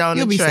train. Get on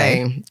the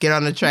train. Get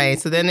on the train.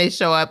 So then they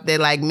show up. They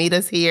like, meet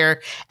us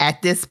here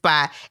at this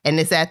spot. And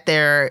it's at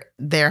their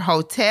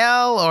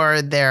hotel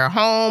or their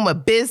home, the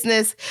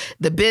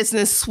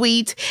business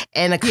suite,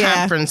 and a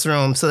conference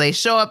room. So they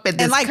show up at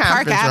this conference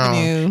Park room.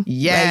 Avenue.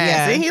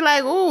 Yes. And he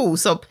like, ooh.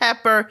 So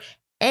Pepper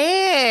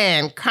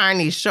and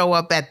Carney show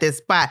up at this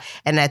spot.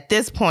 And at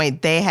this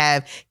point, they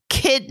have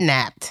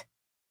kidnapped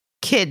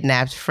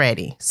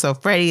Freddie. So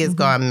Freddie has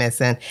gone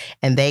missing,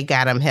 and they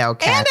got him held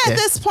captive. And at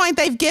this point,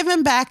 they've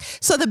given back.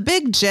 So the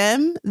big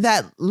gem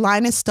that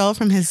Linus stole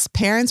from his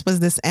parents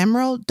was this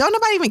emerald. Don't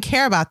nobody even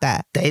care about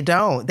that. They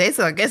don't. They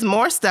say, like, there's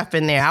more stuff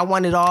in there. I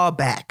want it all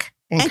back.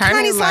 And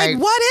Carney's like,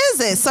 what is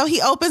it? So he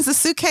opens the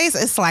suitcase.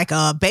 It's like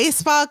a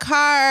baseball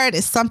card.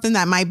 It's something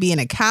that might be an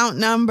account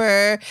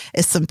number.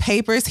 It's some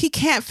papers. He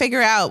can't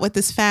figure out what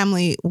this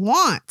family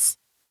wants.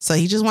 So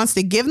he just wants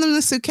to give them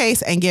the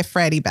suitcase and get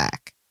Freddie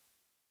back.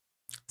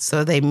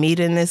 So they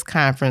meet in this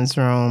conference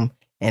room,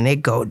 and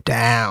it go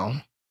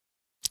down.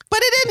 But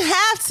it didn't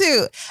have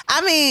to.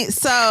 I mean,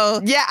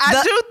 so... Yeah,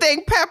 I do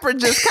think Pepper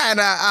just kind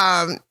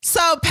of...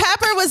 So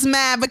Pepper was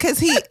mad because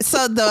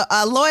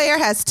the lawyer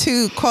has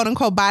 2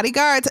 quote-unquote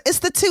bodyguards. It's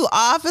the 2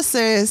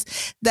 officers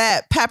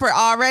that Pepper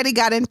already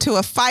got into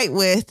a fight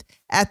with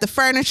at the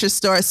furniture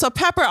store. So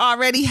Pepper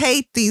already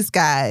hates these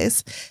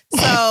guys.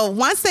 So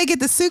once they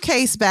get the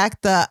suitcase back,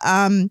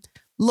 the...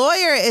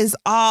 lawyer is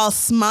all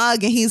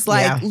smug, and he's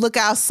like, look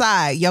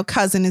outside. Your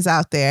cousin is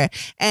out there.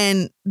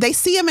 And they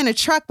see him in a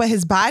truck, but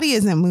his body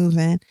isn't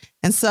moving.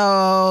 And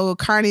so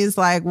Carney's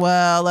like,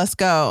 well, let's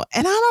go.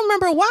 And I don't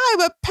remember why,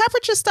 but Pepper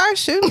just starts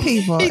shooting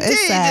people. He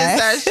just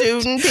started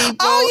shooting people.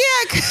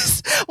 Oh, yeah,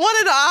 because one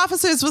of the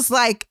officers was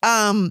like,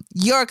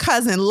 your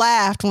cousin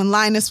laughed when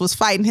Linus was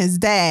fighting his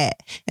dad.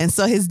 And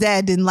so his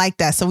dad didn't like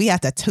that. So we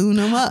have to tune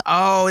him up.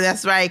 Oh,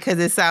 that's right, because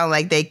it sounded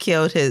like they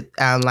killed his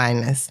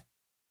Linus.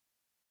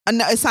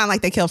 No, it sounded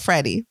like they killed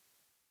Freddie.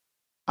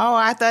 Oh,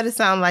 I thought it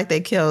sounded like they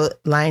killed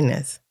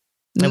Linus.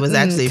 It was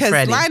actually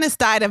Freddie. Because Linus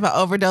died of an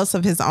overdose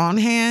of his own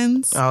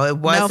hands. Oh, it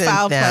wasn't no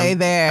foul play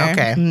there.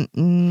 Okay.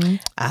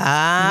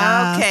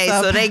 Okay.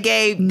 So they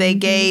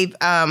gave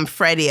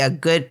Freddie a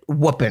good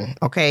whooping.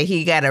 Okay,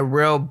 he got a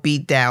real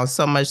beat down,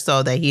 so much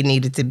so that he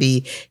needed to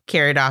be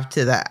carried off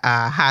to the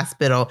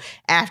hospital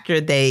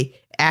after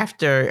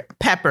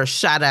Pepper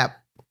shot up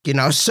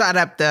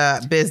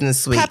the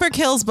business suite. Pepper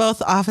kills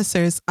both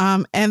officers.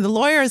 And the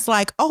lawyer is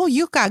like, oh,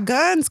 you got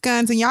guns,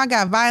 and y'all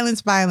got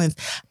violence.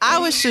 I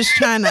was just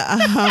trying to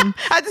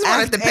I just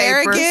wanted the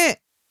papers. Arrogant.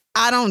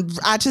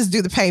 I just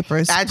do the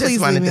papers. I just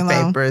wanted the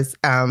papers.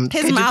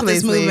 His mouth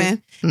is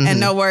moving and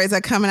no words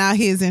are coming out.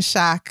 He is in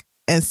shock.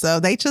 And so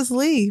they just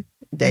leave.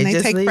 They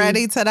take leave.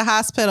 Freddie to the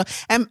hospital.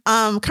 And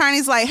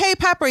Carney's like, hey,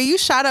 Pepper, you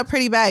shot up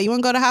pretty bad. You want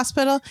to go to the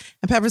hospital?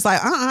 And Pepper's like,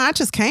 I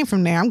just came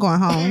from there. I'm going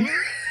home.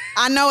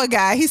 I know a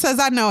guy. He says,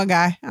 I know a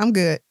guy. I'm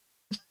good.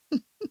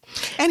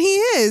 And he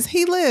is.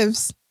 He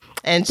lives.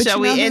 And but shall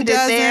we end it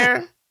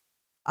there?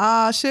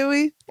 Should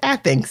we? I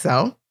think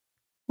so.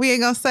 We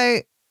ain't going to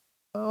say,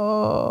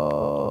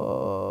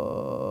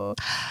 oh.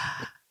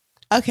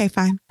 Okay,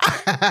 fine.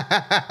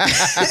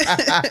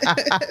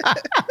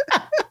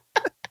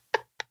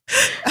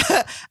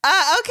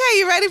 Okay,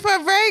 you ready for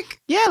a break?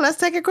 Yeah, let's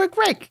take a quick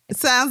break.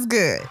 Sounds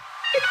good.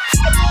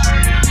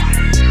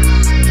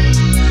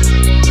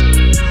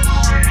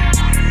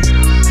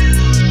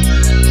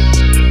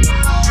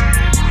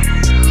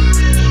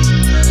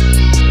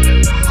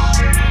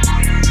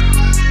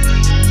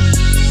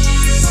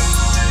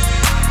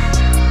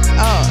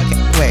 Oh,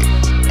 okay, wait.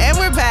 And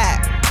we're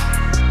back.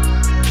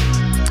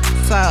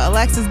 So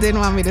Alexis didn't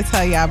want me to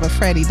tell y'all, but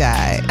Freddie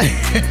died.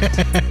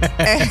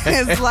 And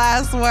his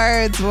last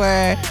words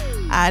were,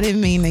 I didn't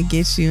mean to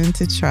get you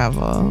into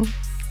trouble.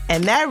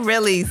 And that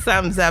really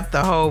sums up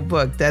the whole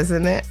book,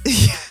 doesn't it?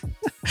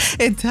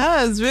 It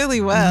does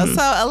really well. Mm-hmm.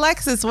 So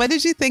Alexis, what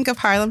did you think of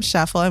Harlem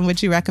Shuffle, and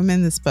would you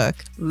recommend this book?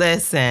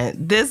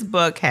 Listen, this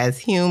book has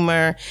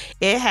humor.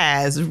 It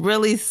has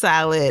really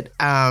solid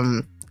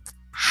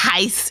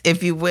heists,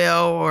 if you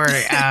will, or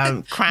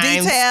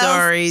crime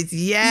stories.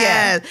 Yes.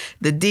 Yeah.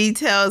 The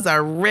details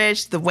are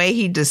rich. The way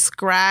he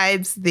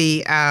describes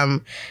the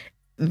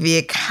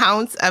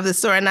accounts of the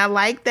story. And I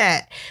like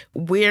that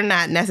we're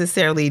not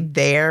necessarily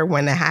there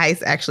when the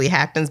heist actually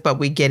happens, but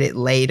we get it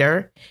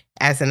later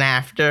as an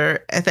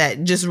after.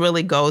 That just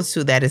really goes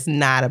to that it's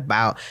not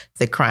about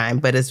the crime,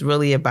 but it's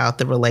really about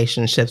the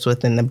relationships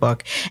within the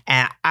book.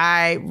 And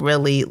I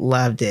really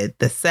loved it.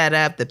 The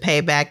setup, the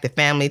payback, the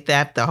family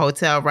theft, the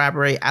hotel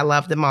robbery. I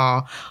loved them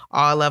all.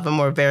 All of them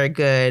were very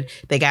good.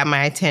 They got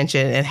my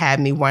attention and had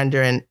me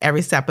wondering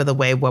every step of the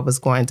way what was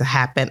going to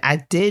happen. I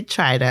did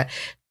try to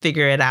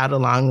figure it out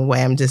along the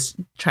way. I'm just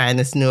trying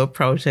this new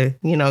approach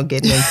of,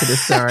 getting into the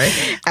story.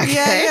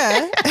 Okay?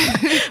 Yeah.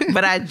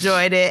 But I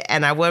enjoyed it,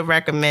 and I would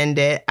recommend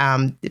it.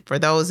 For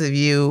those of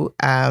you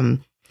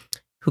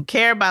who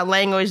care about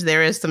language,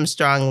 there is some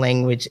strong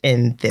language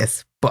in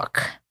this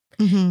book.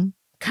 Mm-hmm.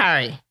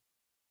 Kari,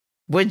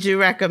 would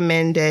you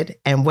recommend it?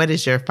 And what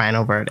is your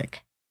final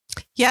verdict?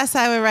 Yes,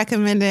 I would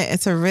recommend it.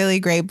 It's a really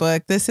great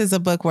book. This is a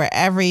book where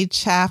every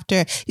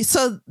chapter,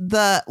 so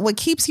what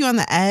keeps you on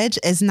the edge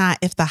is not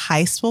if the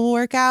heist will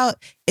work out.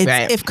 It's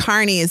right. If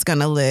Carney is going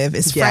to live,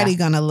 is Freddie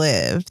going to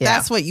live? Yeah.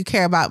 That's what you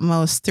care about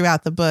most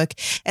throughout the book.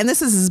 And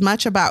this is as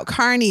much about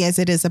Carney as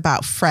it is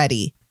about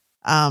Freddie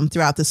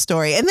throughout the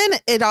story. And then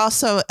it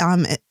also,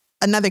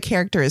 another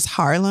character is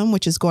Harlem,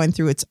 which is going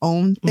through its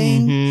own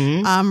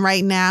thing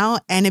right now.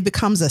 And it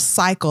becomes a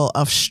cycle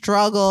of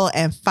struggle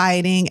and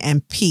fighting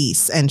and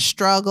peace, and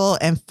struggle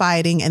and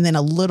fighting, and then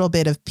a little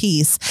bit of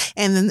peace.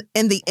 And then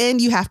in the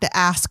end, you have to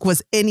ask,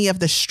 was any of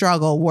the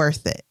struggle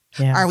worth it?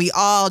 Yeah. Are we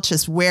all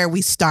just where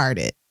we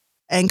started?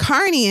 And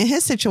Carney, in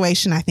his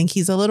situation, I think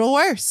he's a little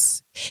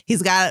worse.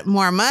 He's got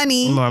more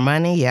money. More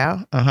money,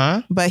 yeah.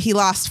 But he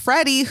lost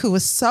Freddie, who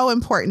was so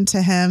important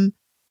to him.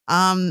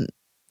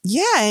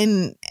 Yeah,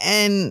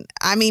 and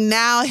I mean,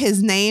 now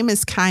his name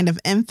is kind of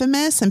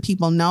infamous, and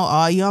people know,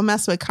 oh, you don't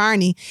mess with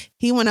Carney.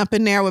 He went up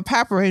in there with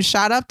Pepper and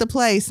shot up the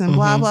place and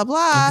blah, blah,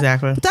 blah.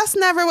 Exactly. But that's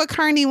never what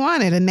Carney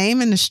wanted, a name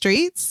in the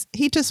streets.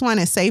 He just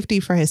wanted safety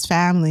for his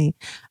family.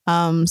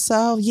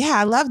 So, yeah,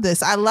 I love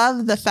this. I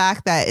love the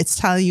fact that it's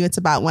telling you it's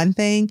about one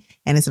thing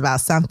and it's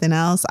about something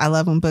else. I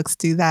love when books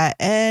do that.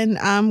 And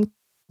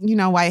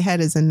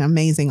Whitehead is an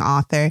amazing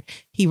author.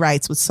 He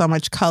writes with so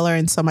much color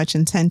and so much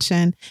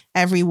intention.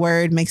 Every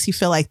word makes you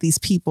feel like these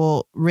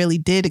people really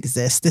did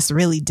exist. This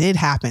really did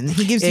happen.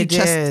 He gives you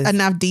just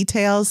enough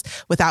details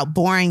without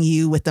boring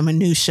you with the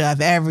minutia of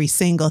every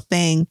single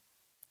thing.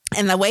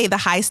 And the way the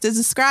heist is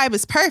described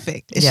is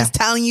perfect. It's just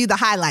telling you the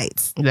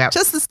highlights. Yep.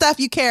 Just the stuff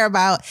you care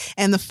about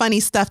and the funny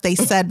stuff they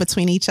said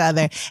between each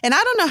other. And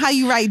I don't know how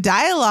you write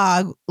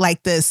dialogue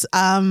like this.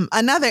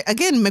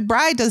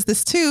 McBride does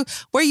this too,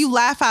 where you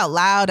laugh out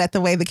loud at the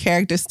way the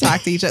characters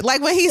talk to each other.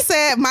 Like when he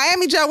said,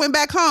 Miami Joe went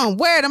back home.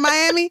 Where, to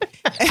Miami?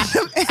 and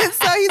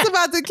so he's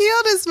about to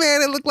kill this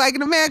man, it looked like.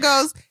 And the man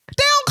goes, they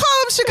don't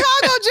call him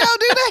Chicago Joe,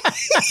 do they?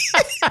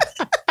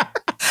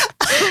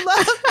 I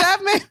love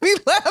that. Made me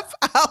laugh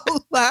out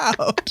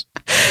loud.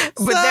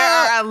 But there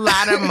are a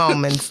lot of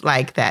moments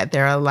like that.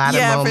 There are a lot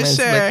of moments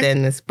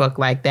within this book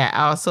like that.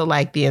 I also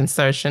like the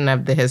insertion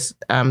of the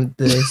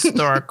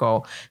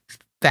historical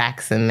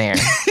facts in there.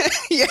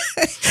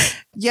 Yes.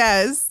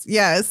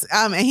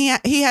 And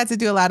he had to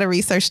do a lot of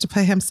research to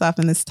put himself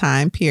in this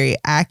time period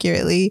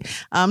accurately.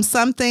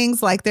 Some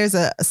things, like there's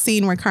a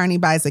scene where Carney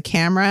buys a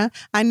camera.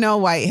 I know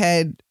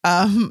Whitehead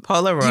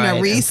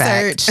Polaroid,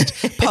 researched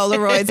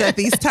Polaroids at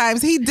these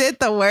times. He did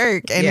the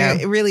work,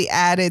 and it really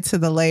added to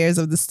the layers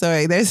of the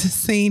story. There's a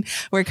scene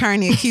where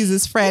Carney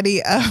accuses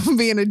Freddie of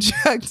being a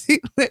drug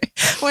dealer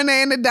when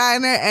they're in the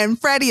diner, and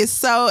Freddie is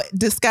so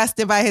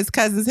disgusted by his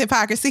cousin's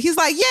hypocrisy. He's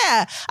like,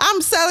 yeah,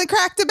 I'm selling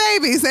crack to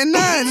babies and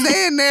nuns.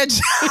 They in there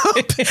jumping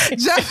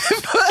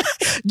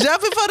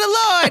for the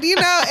Lord,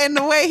 and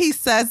the way he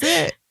says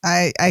it.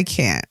 I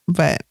can't,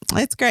 but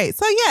it's great.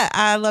 So yeah,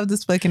 I love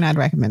this book and I'd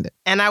recommend it.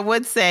 And I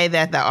would say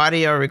that the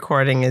audio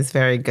recording is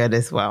very good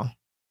as well.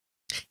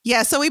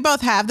 Yeah, so we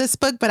both have this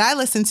book, but I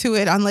listened to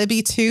it on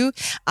Libby too.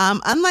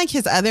 Unlike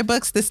his other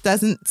books, this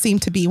doesn't seem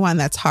to be one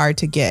that's hard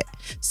to get.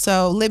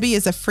 So Libby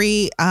is a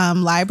free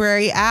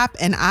library app,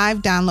 and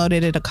I've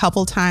downloaded it a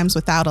couple times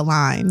without a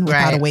line,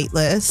 without a wait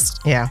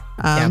list. Yeah,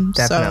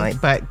 definitely.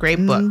 But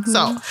great book. Mm-hmm.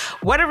 So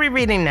what are we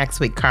reading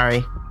next week,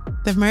 Kari?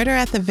 The Murder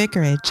at the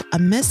Vicarage, a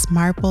Miss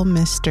Marple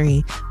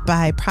mystery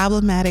by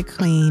problematic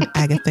queen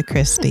Agatha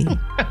Christie.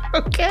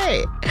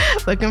 Okay.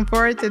 Looking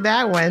forward to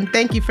that one.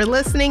 Thank you for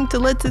listening to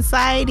Lit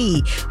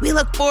Society. We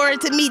look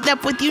forward to meeting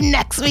up with you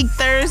next week,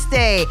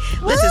 Thursday.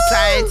 Woo! Lit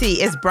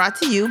Society is brought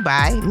to you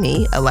by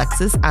me,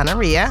 Alexis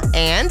Anaria,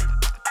 and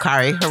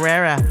Kari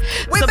Herrera.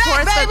 We're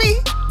back, baby!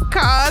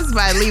 Cause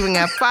by leaving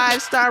a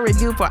 5-star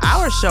review for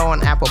our show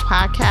on Apple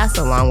Podcasts,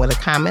 along with a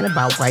comment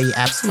about why you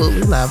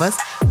absolutely love us.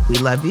 We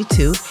love you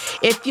too.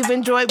 If you've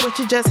enjoyed what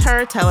you just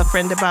heard, tell a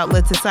friend about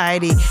Lit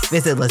Society.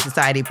 Visit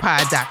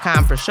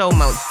LitSocietyPod.com for show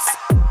notes,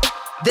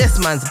 this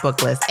month's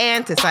book list,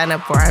 and to sign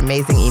up for our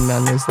amazing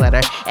email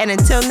newsletter. And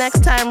until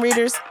next time,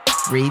 readers,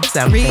 read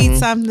something. Read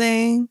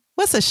something.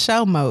 What's a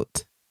show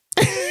moat?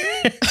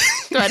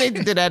 Do I need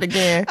to do that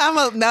again?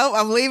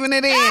 I'm leaving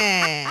it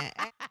in.